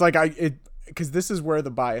is. It's like because this is where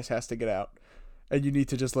the bias has to get out, and you need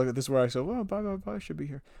to just look at this where I say, well, bye should be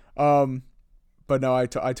here. But no, I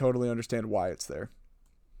totally understand why it's there.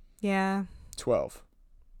 Yeah. 12.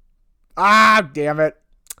 Ah, damn it.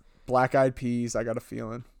 Black Eyed Peas. I got a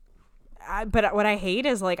feeling. But what I hate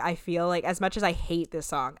is like I feel like as much as I hate this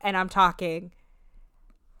song, and I'm talking.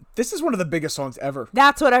 This is one of the biggest songs ever.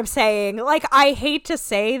 That's what I'm saying. Like I hate to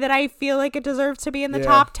say that I feel like it deserves to be in the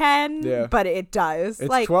top 10, but it does. It's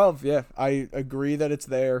like 12. Yeah, I agree that it's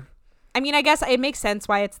there. I mean, I guess it makes sense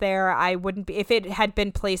why it's there. I wouldn't be if it had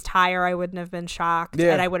been placed higher. I wouldn't have been shocked,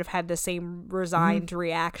 and I would have had the same resigned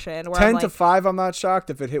reaction. Where 10 to 5, I'm not shocked.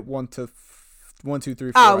 If it hit 1 to 1, 2,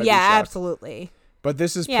 3, 4. Oh yeah, absolutely. But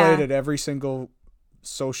this is played at every single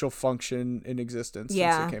social function in existence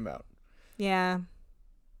since it came out. Yeah.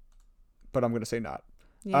 But I'm gonna say not.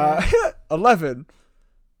 Yeah. 11.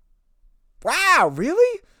 Wow,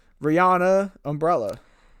 really? Rihanna, Umbrella.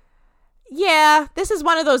 Yeah, this is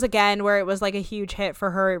one of those again where it was like a huge hit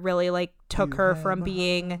for her. It really like took her from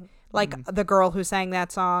being like the girl who sang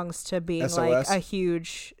that songs to being SOS? like a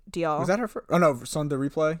huge deal. Was that her first? Oh no, Son the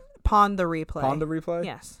Replay. Pawn the Replay. Pawn the Replay.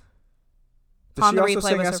 Yes. Does she also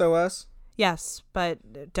sing SOS? Yes,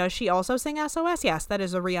 but does she also sing SOS? Yes, that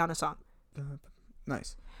is a Rihanna song.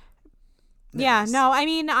 Nice. Yeah, no, I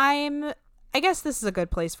mean, I guess this is a good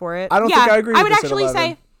place for it. I don't think I agree with I would this actually at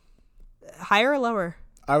 11. say higher or lower?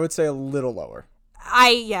 I would say a little lower.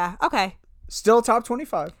 Okay. Still top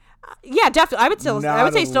 25. Yeah, definitely. I would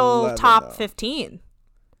say still 11, top though. 15.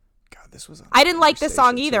 God, this was I didn't like this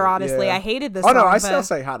song either, honestly. I hated this song. Oh no, I still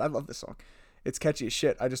say hot. I love this song. It's catchy as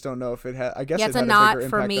shit. I just don't know if it had. I guess it's it had a not a bigger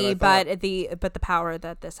for me, but the power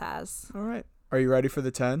that this has. All right. Are you ready for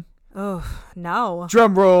the 10? Oh, no.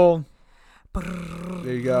 Drum roll.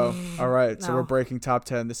 There you go. All right. So we're breaking top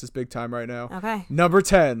 10. This is big time right now. Okay. Number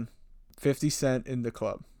 10, 50 Cent in the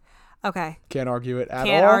Club. Okay. Can't argue it at all.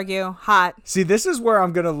 Can't argue. Hot. See, this is where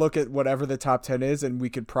I'm going to look at whatever the top 10 is, and we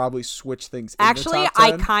could probably switch things Actually, in the top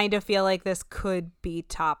 10. I kind of feel like this could be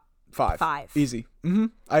top 5. Easy.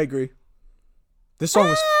 I agree. This song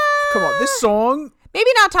was... Come on. This song... Maybe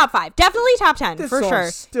not top 5. Definitely top 10 for sure.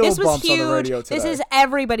 This was huge. On the radio today. This is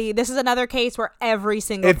everybody. This is another case where every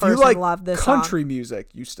single person loved this song. If you like country music,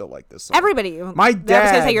 you still like this song. Everybody. My dad. I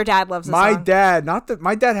was gonna say your dad loves this song.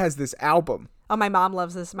 My dad has this album. Oh, my mom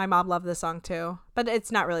loves this. My mom loved this song too, but it's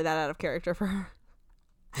not really that out of character for her.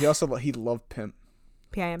 He loved Pimp.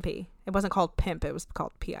 P-I-M-P. It wasn't called Pimp. It was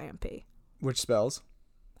called P-I-M-P. Which spells?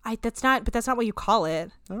 That's not what you call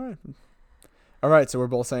it. All right. So we're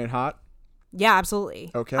both saying hot. Yeah,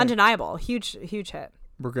 absolutely. Okay. Undeniable. Huge hit.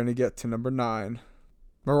 We're going to get to number 9.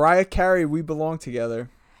 Mariah Carey, We Belong Together.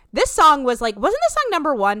 This song wasn't this song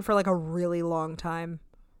number 1 for like a really long time?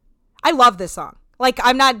 I love this song. Like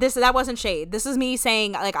that wasn't shade. This is me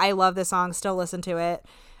saying like I love this song, still listen to it.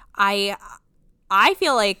 I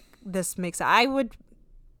feel like this makes I don't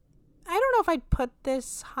know if I'd put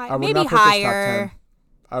this high. Maybe higher.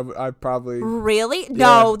 I probably really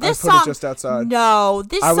no. This song it just outside. No,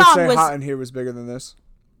 this I would song say was. Hot in Here was bigger than this.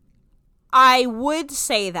 I would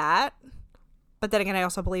say that, but then again, I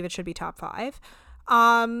also believe it should be top 5.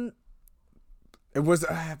 It was,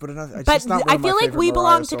 but another. But I feel like We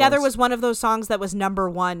Belong Together was one of those songs that was number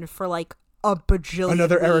 1 for like a bajillion.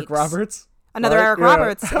 Another weeks. Eric Roberts. Another Eric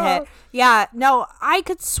Roberts hit. Yeah, no, I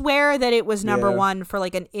could swear that it was number one for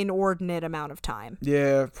like an inordinate amount of time.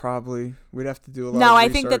 Yeah, probably. We'd have to do a lot of No, I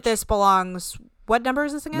research. think that this belongs... What number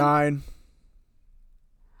is this again? 9.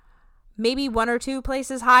 Maybe 1 or 2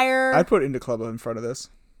 places higher. I'd put Into Club in front of this.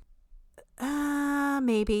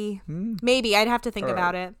 Maybe. Maybe. I'd have to think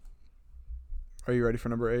about it. Are you ready for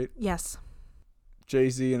number 8? Yes.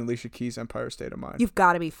 Jay-Z and Alicia Keys' Empire State of Mind. You've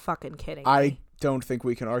got to be fucking kidding me. I don't think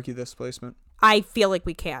we can argue this placement. I feel like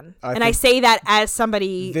we can. I say that as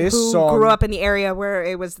somebody who grew up in the area where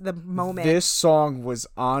it was the moment. This song was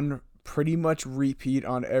on pretty much repeat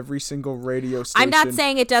on every single radio station. I'm not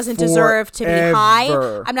saying it doesn't deserve to be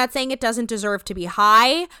high. I'm not saying it doesn't deserve to be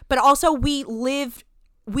high, but also we lived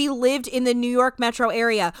in the New York metro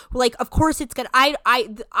area. Like, of course it's good.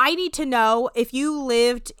 I need to know if you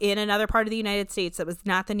lived in another part of the United States that was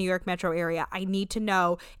not the New York metro area. I need to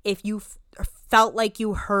know if you felt like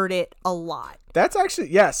you heard it a lot. That's actually,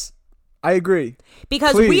 yes, I agree.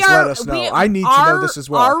 Because please let us know. I need to know this as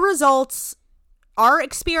well. Our results, our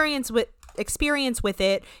experience with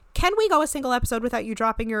it. Can we go a single episode without you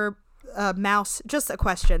dropping your mouse? Just a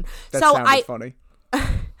question. That sounded funny.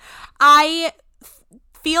 I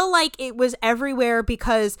feel like it was everywhere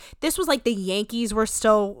because this was like the Yankees were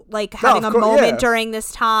still like having a moment during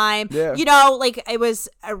this time. Yeah. You know, like it was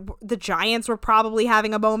the Giants were probably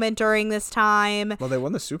having a moment during this time. Well, they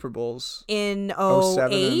won the Super Bowls in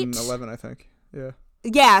 07 and 11, I think. Yeah.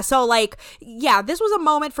 Yeah, so like, yeah, this was a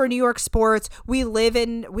moment for New York sports. We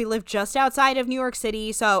live just outside of New York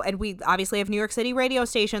City, and we obviously have New York City radio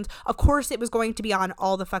stations. Of course, it was going to be on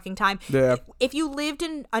all the fucking time. Yeah. If you lived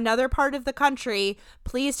in another part of the country,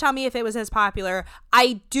 please tell me if it was as popular.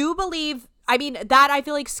 I do believe, I mean, that I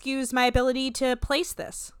feel like skews my ability to place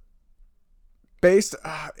this.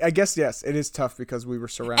 I guess, yes, it is tough because we were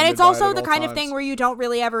surrounded by it. And it's also the kind of thing where you don't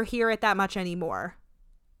really ever hear it that much anymore.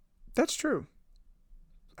 That's true.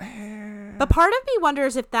 But part of me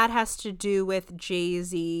wonders if that has to do with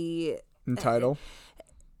Jay-Z and Tidal.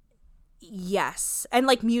 Yes, and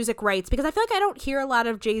like music rights, because I feel like I don't hear a lot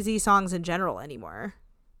of Jay-Z songs in general anymore.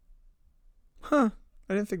 Huh.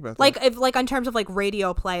 I didn't think about that. Like in terms of like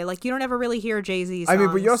radio play, like you don't ever really hear Jay-Z songs. I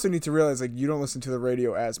mean, but you also need to realize like you don't listen to the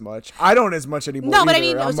radio as much. I don't as much anymore. No, but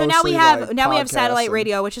either. I mean, so now we have satellite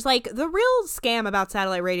radio, which is like the real scam about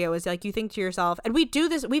satellite radio is like you think to yourself, and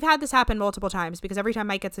we've had this happen multiple times because every time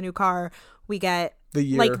Mike gets a new car, we get the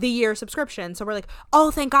year subscription. So we're like,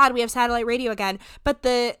 oh, thank God we have satellite radio again. But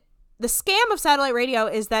the scam of satellite radio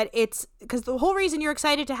is that it's because the whole reason you're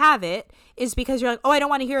excited to have it is because you're like, oh, I don't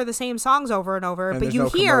want to hear the same songs over and over. And but you no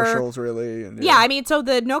hear commercials really. And, yeah, I mean, so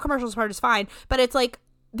the no commercials part is fine, but it's like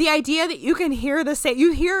the idea that you can hear the same.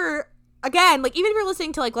 You hear again, like even if you're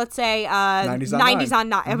listening to like let's say 90s on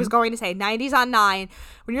 9. I was going to say 90s on 9.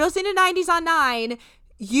 When you're listening to 90s on 9,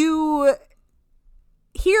 you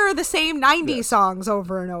hear the same 90s songs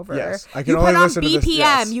over and over. Yes, I can only listen to this. BPM,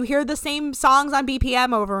 yes. You hear the same songs on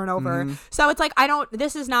BPM over and over. Mm-hmm. So it's like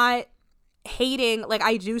this is not hating, like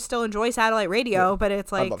I do still enjoy satellite radio, but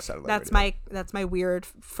it's like that's my weird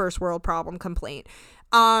first world problem complaint.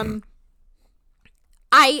 I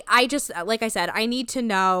just, like I said, I need to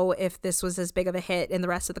know if this was as big of a hit in the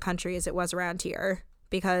rest of the country as it was around here,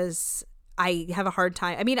 because I have a hard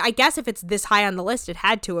time. I mean, I guess if it's this high on the list, it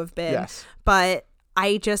had to have been. Yes. But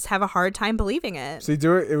I just have a hard time believing it. So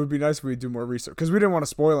it would be nice if we do more research, because we didn't want to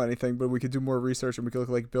spoil anything, but we could do more research and we could look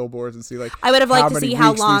at like billboards and see like I would have liked to see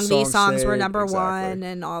how long these songs were number one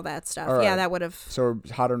and all that stuff. All right. Yeah, that would have. So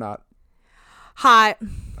hot or not? Hot.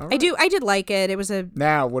 Right. I did like it. It was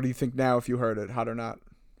Now, what do you think now if you heard it, hot or not?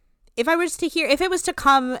 If it was to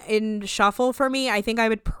come in shuffle for me, I think I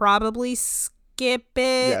would probably skip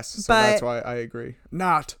it. Yes, so that's why I agree.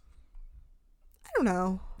 Not. I don't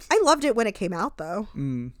know. I loved it when it came out, though.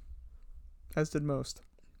 As did most.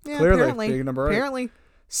 Yeah, clearly. Apparently. Big number 8. Apparently.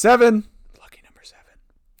 7. Lucky number 7.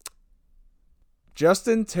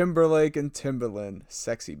 Justin Timberlake and Timbaland,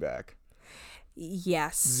 Sexy Back.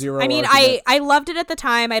 Yes. 0 I mean, argument. I loved it at the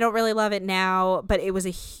time. I don't really love it now, but it was a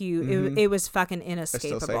huge. It was fucking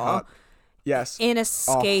inescapable. I still say hot. Yes.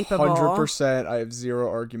 Inescapable. 100%. I have 0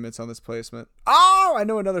 arguments on this placement. Oh, I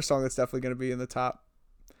know another song that's definitely going to be in the top.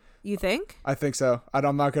 You think? I think so.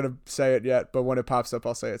 I'm not going to say it yet, but when it pops up,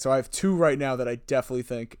 I'll say it. So I have 2 right now that I definitely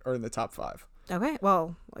think are in the top 5. Okay.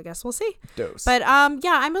 Well, I guess we'll see. Dose. But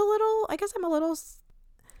yeah, I'm a little.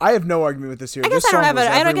 I have no argument with this here. I guess I don't have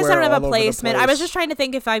a placement. I was just trying to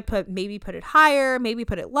think if I put it higher, maybe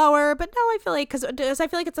put it lower. But no, I feel like because I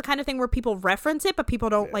feel like it's the kind of thing where people reference it, but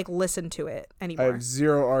people don't like listen to it anymore. I have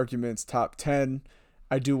 0 arguments. Top 10.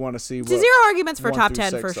 I do want to see. 0 arguments for top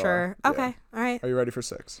 10 for sure. Okay, all right. Are you ready for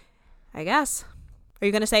 6? I guess. Are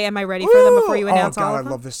you gonna say "Am I ready for them" before you announce all of them?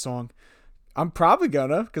 I love this song. I'm probably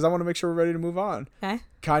gonna, because I want to make sure we're ready to move on. Okay.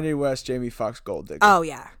 Kanye West, Jamie Foxx, Gold Digger. Oh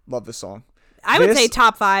yeah. Love this song. I would say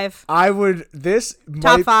top 5.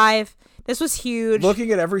 Top 5. This was huge.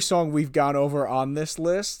 Looking at every song we've gone over on this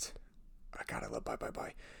list, I love Bye Bye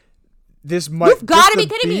Bye. This might. You've got to be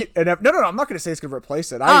kidding me. No. I'm not going to say it's going to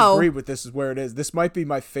replace it. I agree with this is where it is. This might be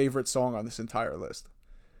my favorite song on this entire list.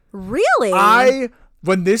 Really?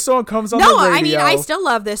 When this song comes on the radio. No, I mean, I still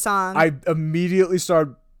love this song. I immediately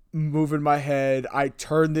start moving my head. I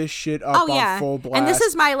turn this shit up on full blast. And this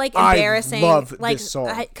is my embarrassing. I love this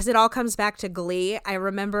song because it all comes back to Glee. I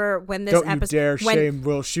remember when this Don't you dare shame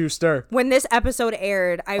Will Schuester. When this episode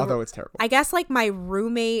aired, although it's terrible. I guess my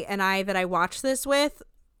roommate and I that I watched this with,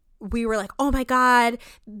 we were like, oh my God,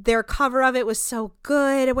 their cover of it was so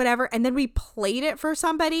good or whatever. And then we played it for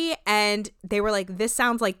somebody and they were like, this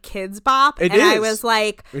sounds like Kids Bop. It is. I was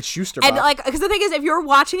like, it's Schuster Bop. And because the thing is, if you're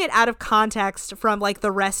watching it out of context from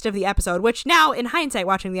the rest of the episode, which now in hindsight,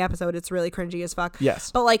 watching the episode, it's really cringy as fuck.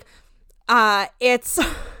 Yes. But it's...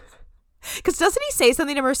 Because doesn't he say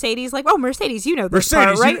something to Mercedes like, "Oh, Mercedes, you know this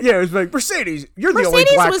part, right?" Yeah, it was like, Mercedes, you're the only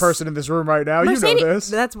black person in this room right now. Mercedes, you know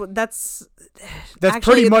this. That's actually,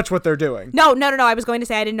 pretty much what they're doing. No. I was going to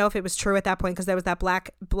say I didn't know if it was true at that point because there was that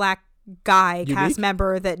black guy cast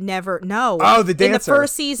member that never the dancer. In the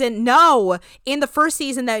first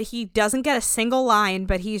season that he doesn't get a single line,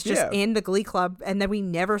 but he's just in the Glee Club and then we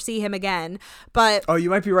never see him again. But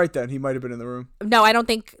you might be right then. He might have been in the room. No, I don't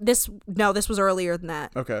think this was earlier than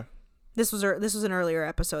that. Okay. This was an earlier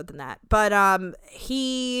episode than that. But what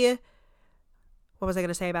was I going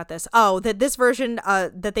to say about this? Oh, that this version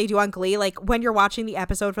that they do on Glee, when you're watching the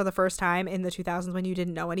episode for the first time in the 2000s when you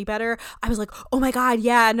didn't know any better, I was like, oh my God,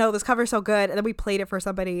 yeah, no, this cover's so good. And then we played it for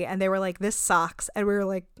somebody and they were like, this sucks. And we were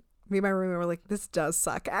like, me and my roommate were like, this does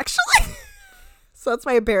suck, actually. So that's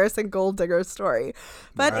my embarrassing Gold Digger story.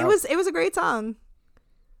 But wow. It was a great song.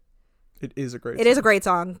 It is a great song. It is a great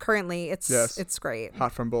song. Currently, it's great.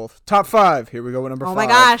 Hot from both. Top 5. Here we go with number 5. Oh my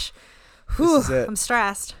gosh. Whew, this is it. I'm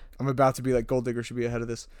stressed. I'm about to be like, Gold Digger should be ahead of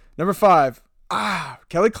this. Number 5.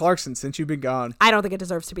 Kelly Clarkson, Since You've Been Gone. I don't think it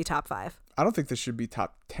deserves to be top 5. I don't think this should be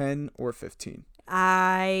top 10 or 15.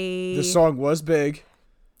 The The song was big,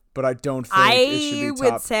 but I don't think it should be top 5.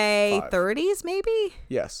 I would say 30s maybe?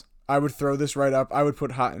 Yes. I would throw this right up. I would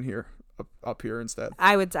put Hot in here. Up here instead.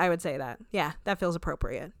 I would say that. Yeah, that feels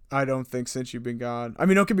appropriate. I don't think Since You've Been Gone. I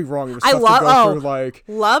mean, don't get me wrong. It was tough to go through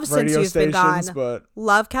love radio Since You've Been Gone. But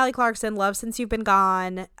love Kelly Clarkson. Love Since You've Been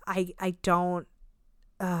Gone. I don't.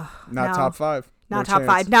 Top 5. Not top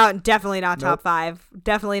 5. No, definitely not top 5.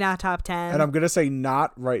 Definitely not top 10. And I'm gonna say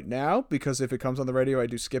not right now because if it comes on the radio, I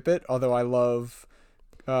do skip it. Although I love.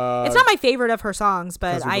 It's not my favorite of her songs,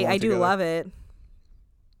 but I do love it.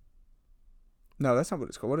 No, that's not what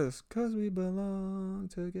it's called. What is? 'Cause we belong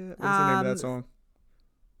together. What's the name of that song?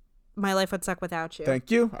 My Life Would Suck Without You. Thank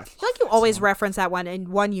you. I feel like you always reference that one, and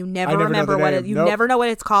one you never remember what it. You never know what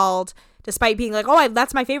it's called, despite being like, "Oh,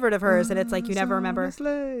 that's my favorite of hers," and it's like you never remember.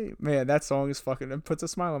 Man, that song is fucking. It puts a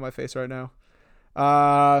smile on my face right now.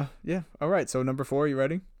 Yeah. All right. So number 4. You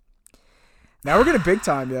ready? Now we're getting big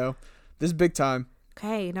time, yo. This is big time.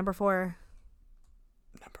 Okay, number 4.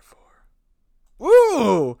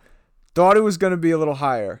 Ooh. Thought it was going to be a little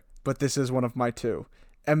higher, but this is one of my 2.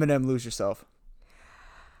 Eminem, Lose Yourself.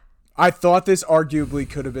 I thought this arguably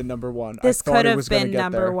could have been number 1. This could have been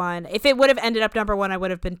number 1. If it would have ended up number 1, I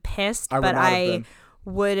would have been pissed, but I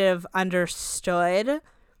would have understood.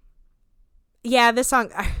 Yeah, this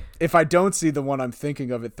song. If I don't see the one I'm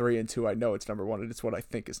thinking of at 3 and 2, I know it's number 1, and it's what I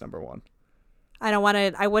think is number 1. I don't want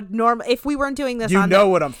to. I would if we weren't doing this.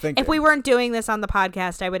 What I'm thinking. If we weren't doing this on the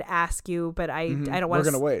podcast, I would ask you, but I don't want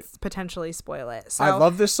to potentially spoil it. So. I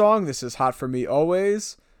love this song. This is Hot for Me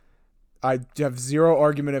Always. I have zero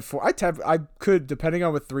argument at 4. I could, depending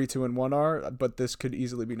on what 3, 2, and 1 are, but this could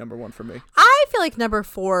easily be number 1 for me. I feel like number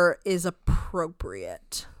 4 is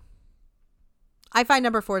appropriate. I find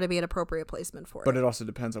number 4 to be an appropriate placement for it. But it also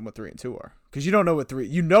depends on what 3 and 2 are. Because you don't know what 3...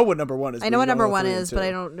 You know what number 1 is. I know what number 1 is, but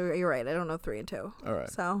I don't... You're right. I don't know 3 and 2. All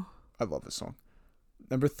right. So... I love this song.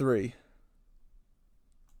 Number 3.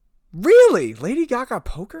 Really? Lady Gaga,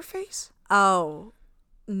 Poker Face? Oh,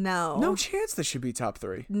 no. No chance this should be top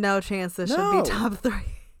 3. No chance this should be top 3.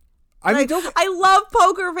 I mean, I love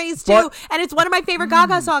Poker Face too, and it's one of my favorite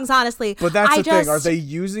Gaga songs, honestly. But that's the thing. Are they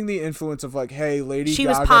using the influence of hey, Lady Gaga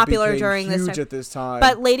was popular during this time. At this time?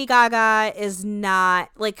 But Lady Gaga is not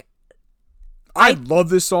I love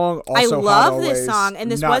this song. Also, I love this song,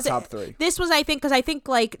 and this was top 3. This was, I think, because I think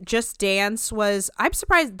Just Dance was. I'm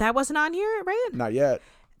surprised that wasn't on here, right? Not yet.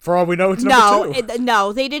 For all we know, it's number 2.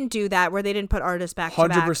 No, they didn't do that where they didn't put artists back to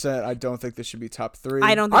back. 100%. I don't think this should be top 3.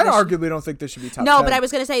 I don't think arguably don't think this should be top 10. No, but I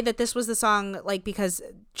was going to say that this was the song, like, because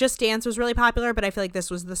Just Dance was really popular, but I feel like this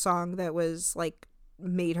was the song that was, like,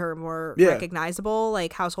 made her more recognizable,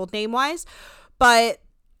 like, household name-wise. But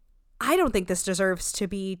I don't think this deserves to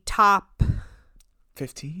be top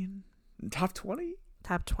 15? Top 20?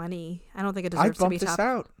 Top 20. I don't think it deserves to be top. I'd bump this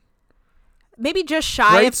out. Maybe just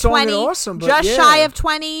shy of 20. Awesome, shy of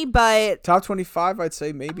 20, but top 25, I'd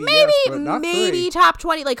say maybe yes, but not maybe 3. Top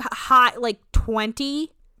 20, like high, like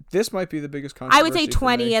 20. This might be the biggest controversy. I would say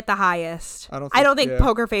 20 at the highest. I don't think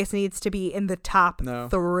Poker Face needs to be in the top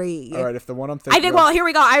 3. All right, if the one I'm thinking, I think. Well, here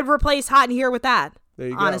we go. I'd replace Hot in Here with that. There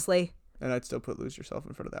you honestly. Go. And I'd still put Lose Yourself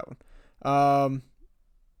in front of that one.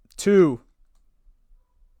 2.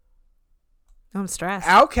 I'm stressed.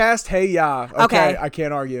 Outkast, Hey Ya. Okay, I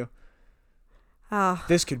can't argue. Oh.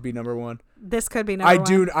 This could be number 1. This could be number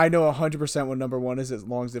 1. I know 100% what number 1 is, as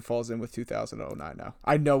long as it falls in with 2009 now.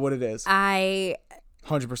 I know what it is.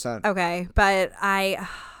 100%. Okay, but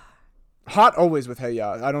Hot always with Hey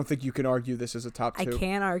Ya. I don't think you can argue this as a top 2. I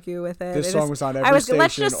can't argue with it. This song was on every station.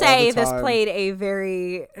 Let's just say this played a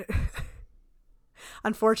very...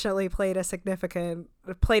 unfortunately played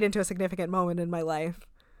into a significant moment in my life.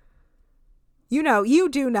 You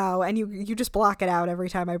do know, and you just block it out every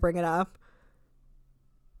time I bring it up.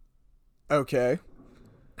 Okay.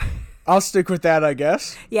 I'll stick with that, I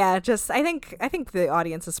guess. Yeah, I think the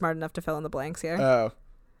audience is smart enough to fill in the blanks here. Oh.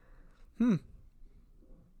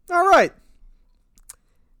 All right.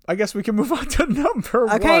 I guess we can move on to number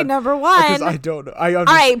 1. Okay, number 1. Because I don't know. I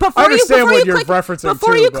understand what you're referencing.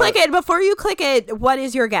 Before you click it, what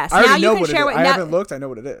is your guess? I already know what it is. I haven't looked. I know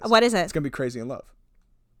what it is. What is it? It's going to be Crazy in Love.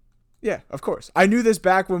 Yeah, of course. I knew this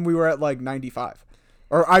back when we were at like 95.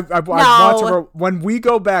 Or I watched her when we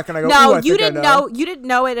go back and I go, no, you didn't know. You didn't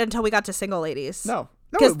know it until we got to Single Ladies. No,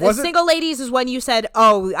 because the Single Ladies is when you said,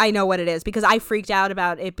 "Oh, I know what it is," because I freaked out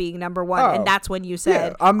about it being number 1, and that's when you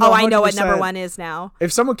said, "Oh, I know what number 1 is now."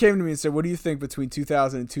 If someone came to me and said, "What do you think between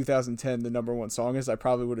 2000 and 2010 the number 1 song is?" I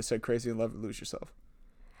probably would have said "Crazy in Love" or "Lose Yourself."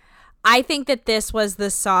 I think that this was the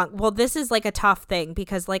song. Well, this is like a tough thing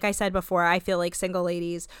because, like I said before, I feel like Single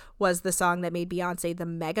Ladies was the song that made Beyonce the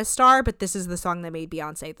mega star, but this is the song that made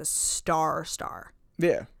Beyonce the star.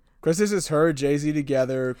 Yeah. Because this is her, Jay-Z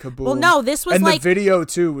together, Kaboom. Well, no, this was and the video,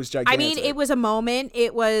 too, was gigantic. I mean, it was a moment.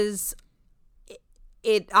 It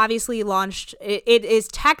obviously launched. It is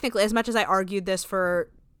technically, as much as I argued this for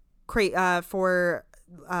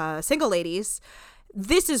Single Ladies,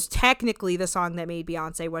 this is technically the song that made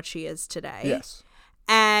Beyonce what she is today. Yes.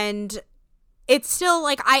 And it's still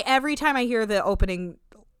like every time I hear the opening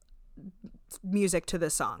music to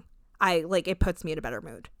this song, it puts me in a better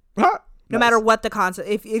mood. No matter what the concept.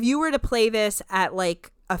 If you were to play this at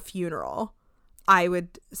like a funeral, I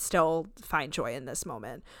would still find joy in this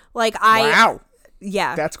moment. Wow.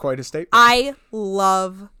 Yeah. That's quite a statement. I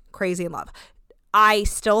love Crazy in Love. I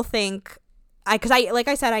still think because like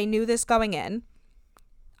I said, I knew this going in.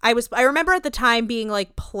 I remember at the time being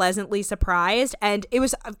like pleasantly surprised, and it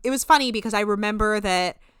was funny because I remember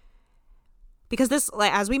that because this,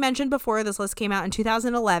 like, as we mentioned before, this list came out in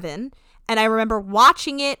 2011, and I remember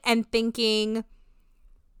watching it and thinking,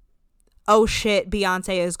 oh shit,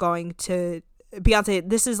 Beyonce,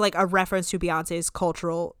 this is like a reference to Beyonce's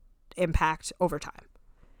cultural impact over time.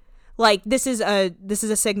 Like this is a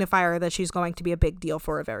signifier that she's going to be a big deal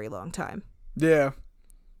for a very long time. Yeah.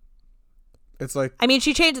 It's like, I mean,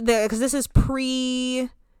 she changed because this is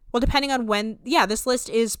depending on when, this list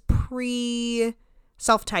is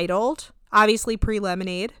self-titled, obviously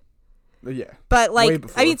pre-Lemonade. Yeah. But I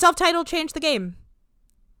mean, self-titled changed the game.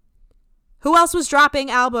 Who else was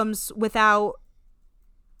dropping albums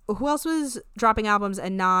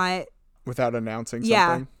and not without announcing something?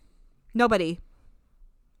 Yeah. Nobody.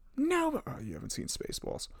 No, you haven't seen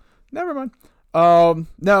Spaceballs. Never mind.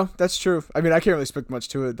 No, that's true. I mean, I can't really speak much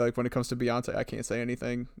to it. Like when it comes to Beyonce, I can't say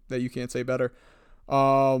anything that you can't say better.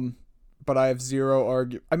 But I have zero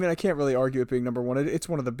I mean, I can't really argue it being number 1. It's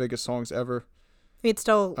one of the biggest songs ever. It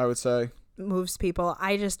still, I would say, moves people.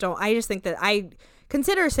 I just think that I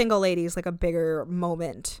consider Single Ladies like a bigger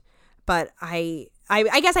moment, but I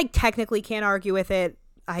guess I technically can't argue with it.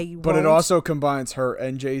 But it also combines her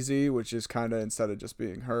and Jay-Z, which is kind of, instead of just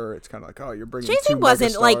being her, it's kind of like, oh, you're bringing Jay-Z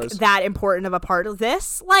wasn't like that important of a part of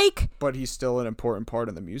this, but he's still an important part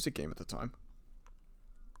in the music game at the time.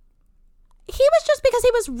 He was just because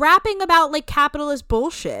he was rapping about like capitalist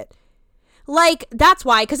bullshit. Like that's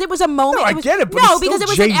why, because it was a moment. No, I get it, but no, because it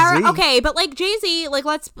was Jay-Z. An era. Okay, but like Jay-Z, like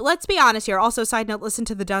let's be honest here. Also, side note: listen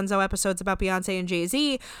to the Dunzo episodes about Beyonce and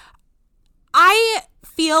Jay-Z. I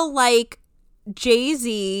feel like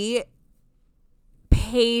Jay-Z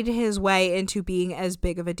paid his way into being as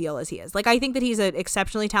big of a deal as he is. Like, I think that he's an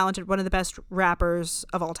exceptionally talented, one of the best rappers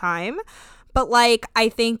of all time. But, like, I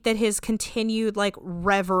think that his continued, like,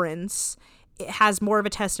 reverence, it has more of a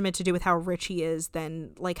testament to do with how rich he is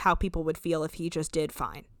than, like, how people would feel if he just did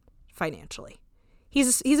fine financially.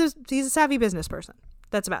 He's a savvy business person.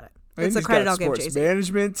 That's about it. That's the credit I'll give Jay-Z.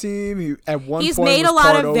 Management team. He's made a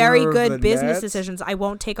lot of very good business decisions. I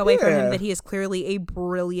won't take away from him that he is clearly a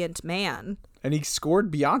brilliant man. And he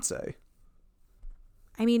scored Beyonce.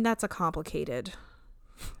 I mean, that's a complicated.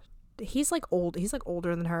 He's like old. He's like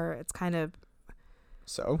older than her. It's kind of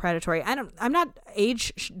predatory. I'm not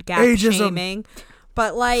age gap shaming,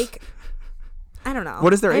 but like, I don't know.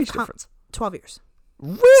 What is their age difference? 12 years.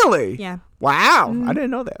 Really? Yeah. Wow. I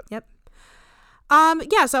didn't know that. Yep.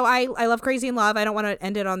 Yeah, so I love Crazy in Love. I don't want to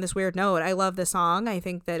end it on this weird note. I love the song. I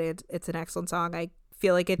think that it's an excellent song. I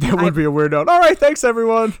feel like that would be a weird note. All right, thanks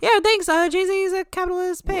everyone. Yeah, thanks. Jay-Z is a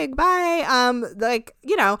capitalist pig. Bye. Like,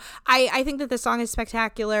 you know, I think that this song is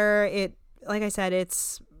spectacular. It, like I said,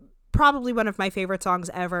 it's probably one of my favorite songs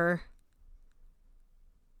ever.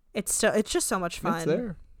 It's just so much fun. It's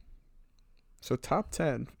there. So top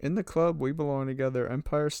 10. In the Club, We Belong Together,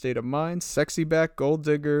 Empire, State of Mind, Sexy Back, Gold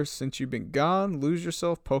Digger, Since You've Been Gone, Lose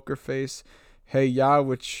Yourself, Poker Face, Hey Ya,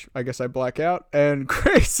 which I guess I black out, and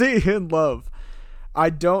Crazy in Love.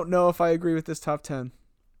 I don't know if I agree with this top 10.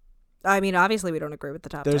 I mean, obviously we don't agree with the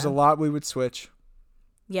top 10. There's a lot we would switch.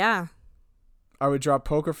 Yeah. I would drop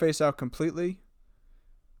Poker Face out completely.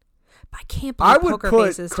 I can't believe Poker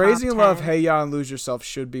Face is Crazy top in Love, 10. Hey Ya, and Lose Yourself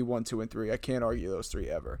should be 1, 2, and 3. I can't argue those 3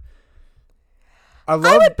 ever.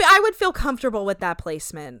 I would feel comfortable with that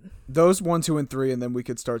placement. Those 1, 2, and 3, and then we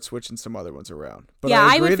could start switching some other ones around. But yeah,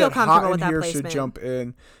 I would feel comfortable with that Hot in Here placement. should jump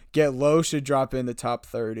in. Get Low should drop in the top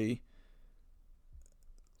 30.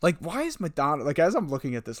 Like, why is Madonna... Like, as I'm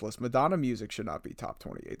looking at this list, Madonna music should not be top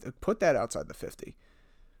 28. Put that outside the 50.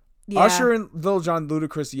 Yeah. Usher and Lil Jon,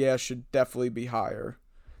 Ludacris, should definitely be higher.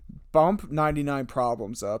 Bump 99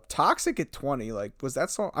 Problems up. Toxic at 20. Like, was that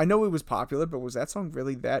song... I know it was popular, but was that song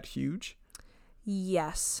really that huge?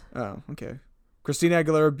 Yes. Oh, okay. Christina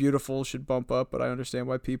Aguilera, Beautiful should bump up, but I understand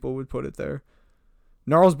why people would put it there.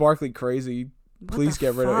 Gnarls Barkley, Crazy. Please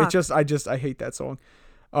get rid of it. I hate that song.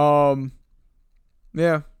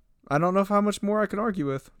 Yeah. I don't know how much more I can argue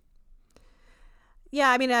with. Yeah,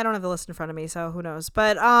 I mean, I don't have the list in front of me, so who knows.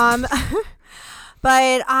 But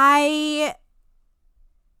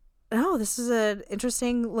this is an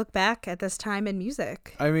interesting look back at this time in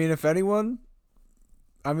music. I mean, if anyone...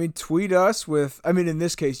 tweet us with... in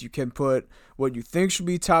this case, you can put what you think should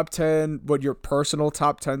be top 10, what your personal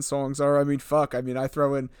top 10 songs are. I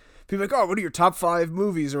throw in... People are like, oh, what are your top 5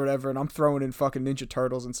 movies or whatever? And I'm throwing in fucking Ninja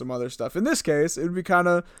Turtles and some other stuff. In this case, it would be kind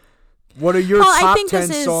of... What are your top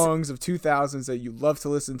 10 songs of 2000s that you love to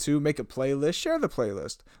listen to? Make a playlist. Share the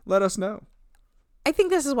playlist. Let us know. I think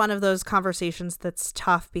this is one of those conversations that's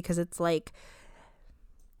tough because it's like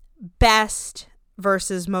best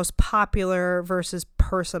versus most popular versus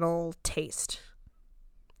personal taste.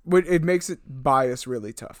 It makes it bias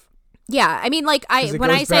really tough. Yeah, I mean, like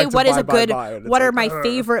when I say what is a good, what are my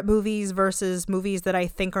favorite movies versus movies that I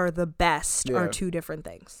think are the best are two different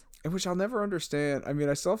things. Which I'll never understand.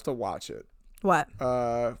 I still have to watch it. What?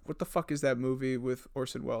 What the fuck is that movie with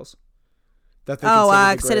Orson Welles?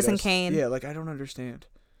 Citizen Kane. Yeah, like I don't understand.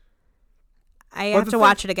 I have to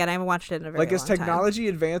watch it again. I haven't watched it in a very long time. Like as technology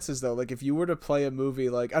advances, though, like if you were to play a movie,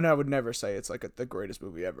 like I would never say it's like the greatest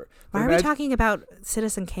movie ever. Why are we talking about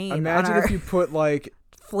Citizen Kane? Imagine if you put like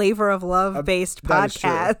Flavor of Love based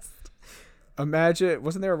podcast. Imagine,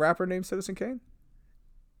 wasn't there a rapper named Citizen Kane?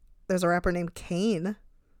 There's a rapper named Kane.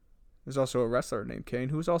 There's also a wrestler named Kane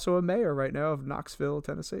who's also a mayor right now of Knoxville,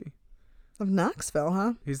 Tennessee. Of Knoxville,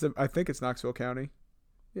 huh? I think it's Knoxville County.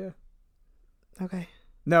 Yeah. Okay.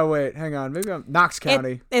 No, wait, hang on. Maybe I'm Knox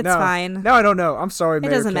County. It's fine. No, I don't know. I'm sorry, Mayor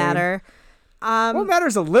It doesn't Kane. matter. Well, it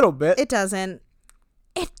matters a little bit. It doesn't.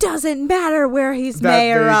 It doesn't matter where he's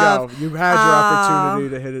mayor of. You had your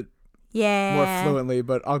opportunity to hit it more fluently,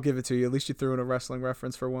 but I'll give it to you. At least you threw in a wrestling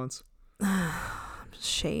reference for once. I'm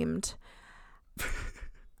ashamed.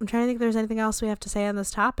 I'm trying to think if there's anything else we have to say on this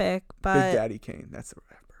topic, but Big Daddy Kane, that's the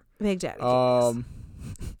rapper. Big Daddy Kane.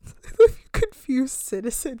 You confuse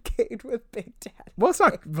Citizen Kane with Big Daddy. Well, it's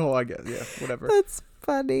not. Well, I guess, yeah, whatever. That's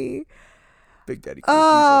funny. Big Daddy Kane.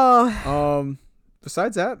 Oh.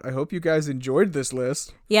 Besides that, I hope you guys enjoyed this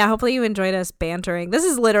list. Yeah, hopefully you enjoyed us bantering. This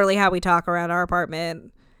is literally how we talk around our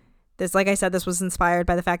apartment. This, like I said, this was inspired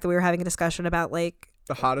by the fact that we were having a discussion about like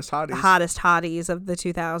The hottest hotties. The hottest hotties of the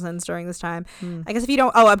 2000s during this time. I guess if you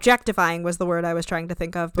don't... Oh, objectifying was the word I was trying to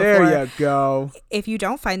think of before. There you go. If you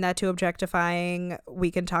don't find that too objectifying,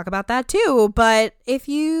 we can talk about that too. But if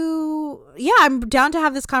you... Yeah, I'm down to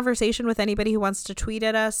have this conversation with anybody who wants to tweet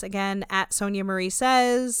at us. Again, at Sonia Marie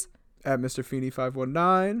Says... At Mr. Feeney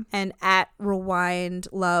 519 and at Rewind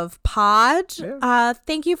Love Pod. Yeah.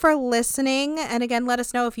 Thank you for listening. And again, let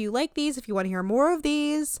us know if you like these, if you want to hear more of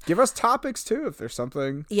these. Give us topics too, if there's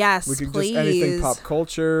something. Yes, we can please. Just anything pop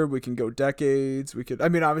culture. We can go decades. We could. I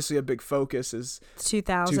mean, obviously, a big focus is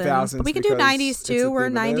 2000s, but we can do 90s too. We're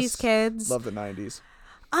 90s kids. Love the 90s.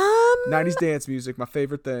 90s dance music, my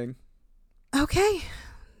favorite thing. Okay,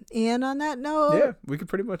 and on that note, yeah, we could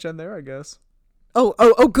pretty much end there, I guess.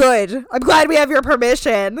 Oh, good. I'm glad we have your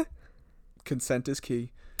permission. Consent is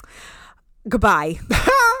key. Goodbye.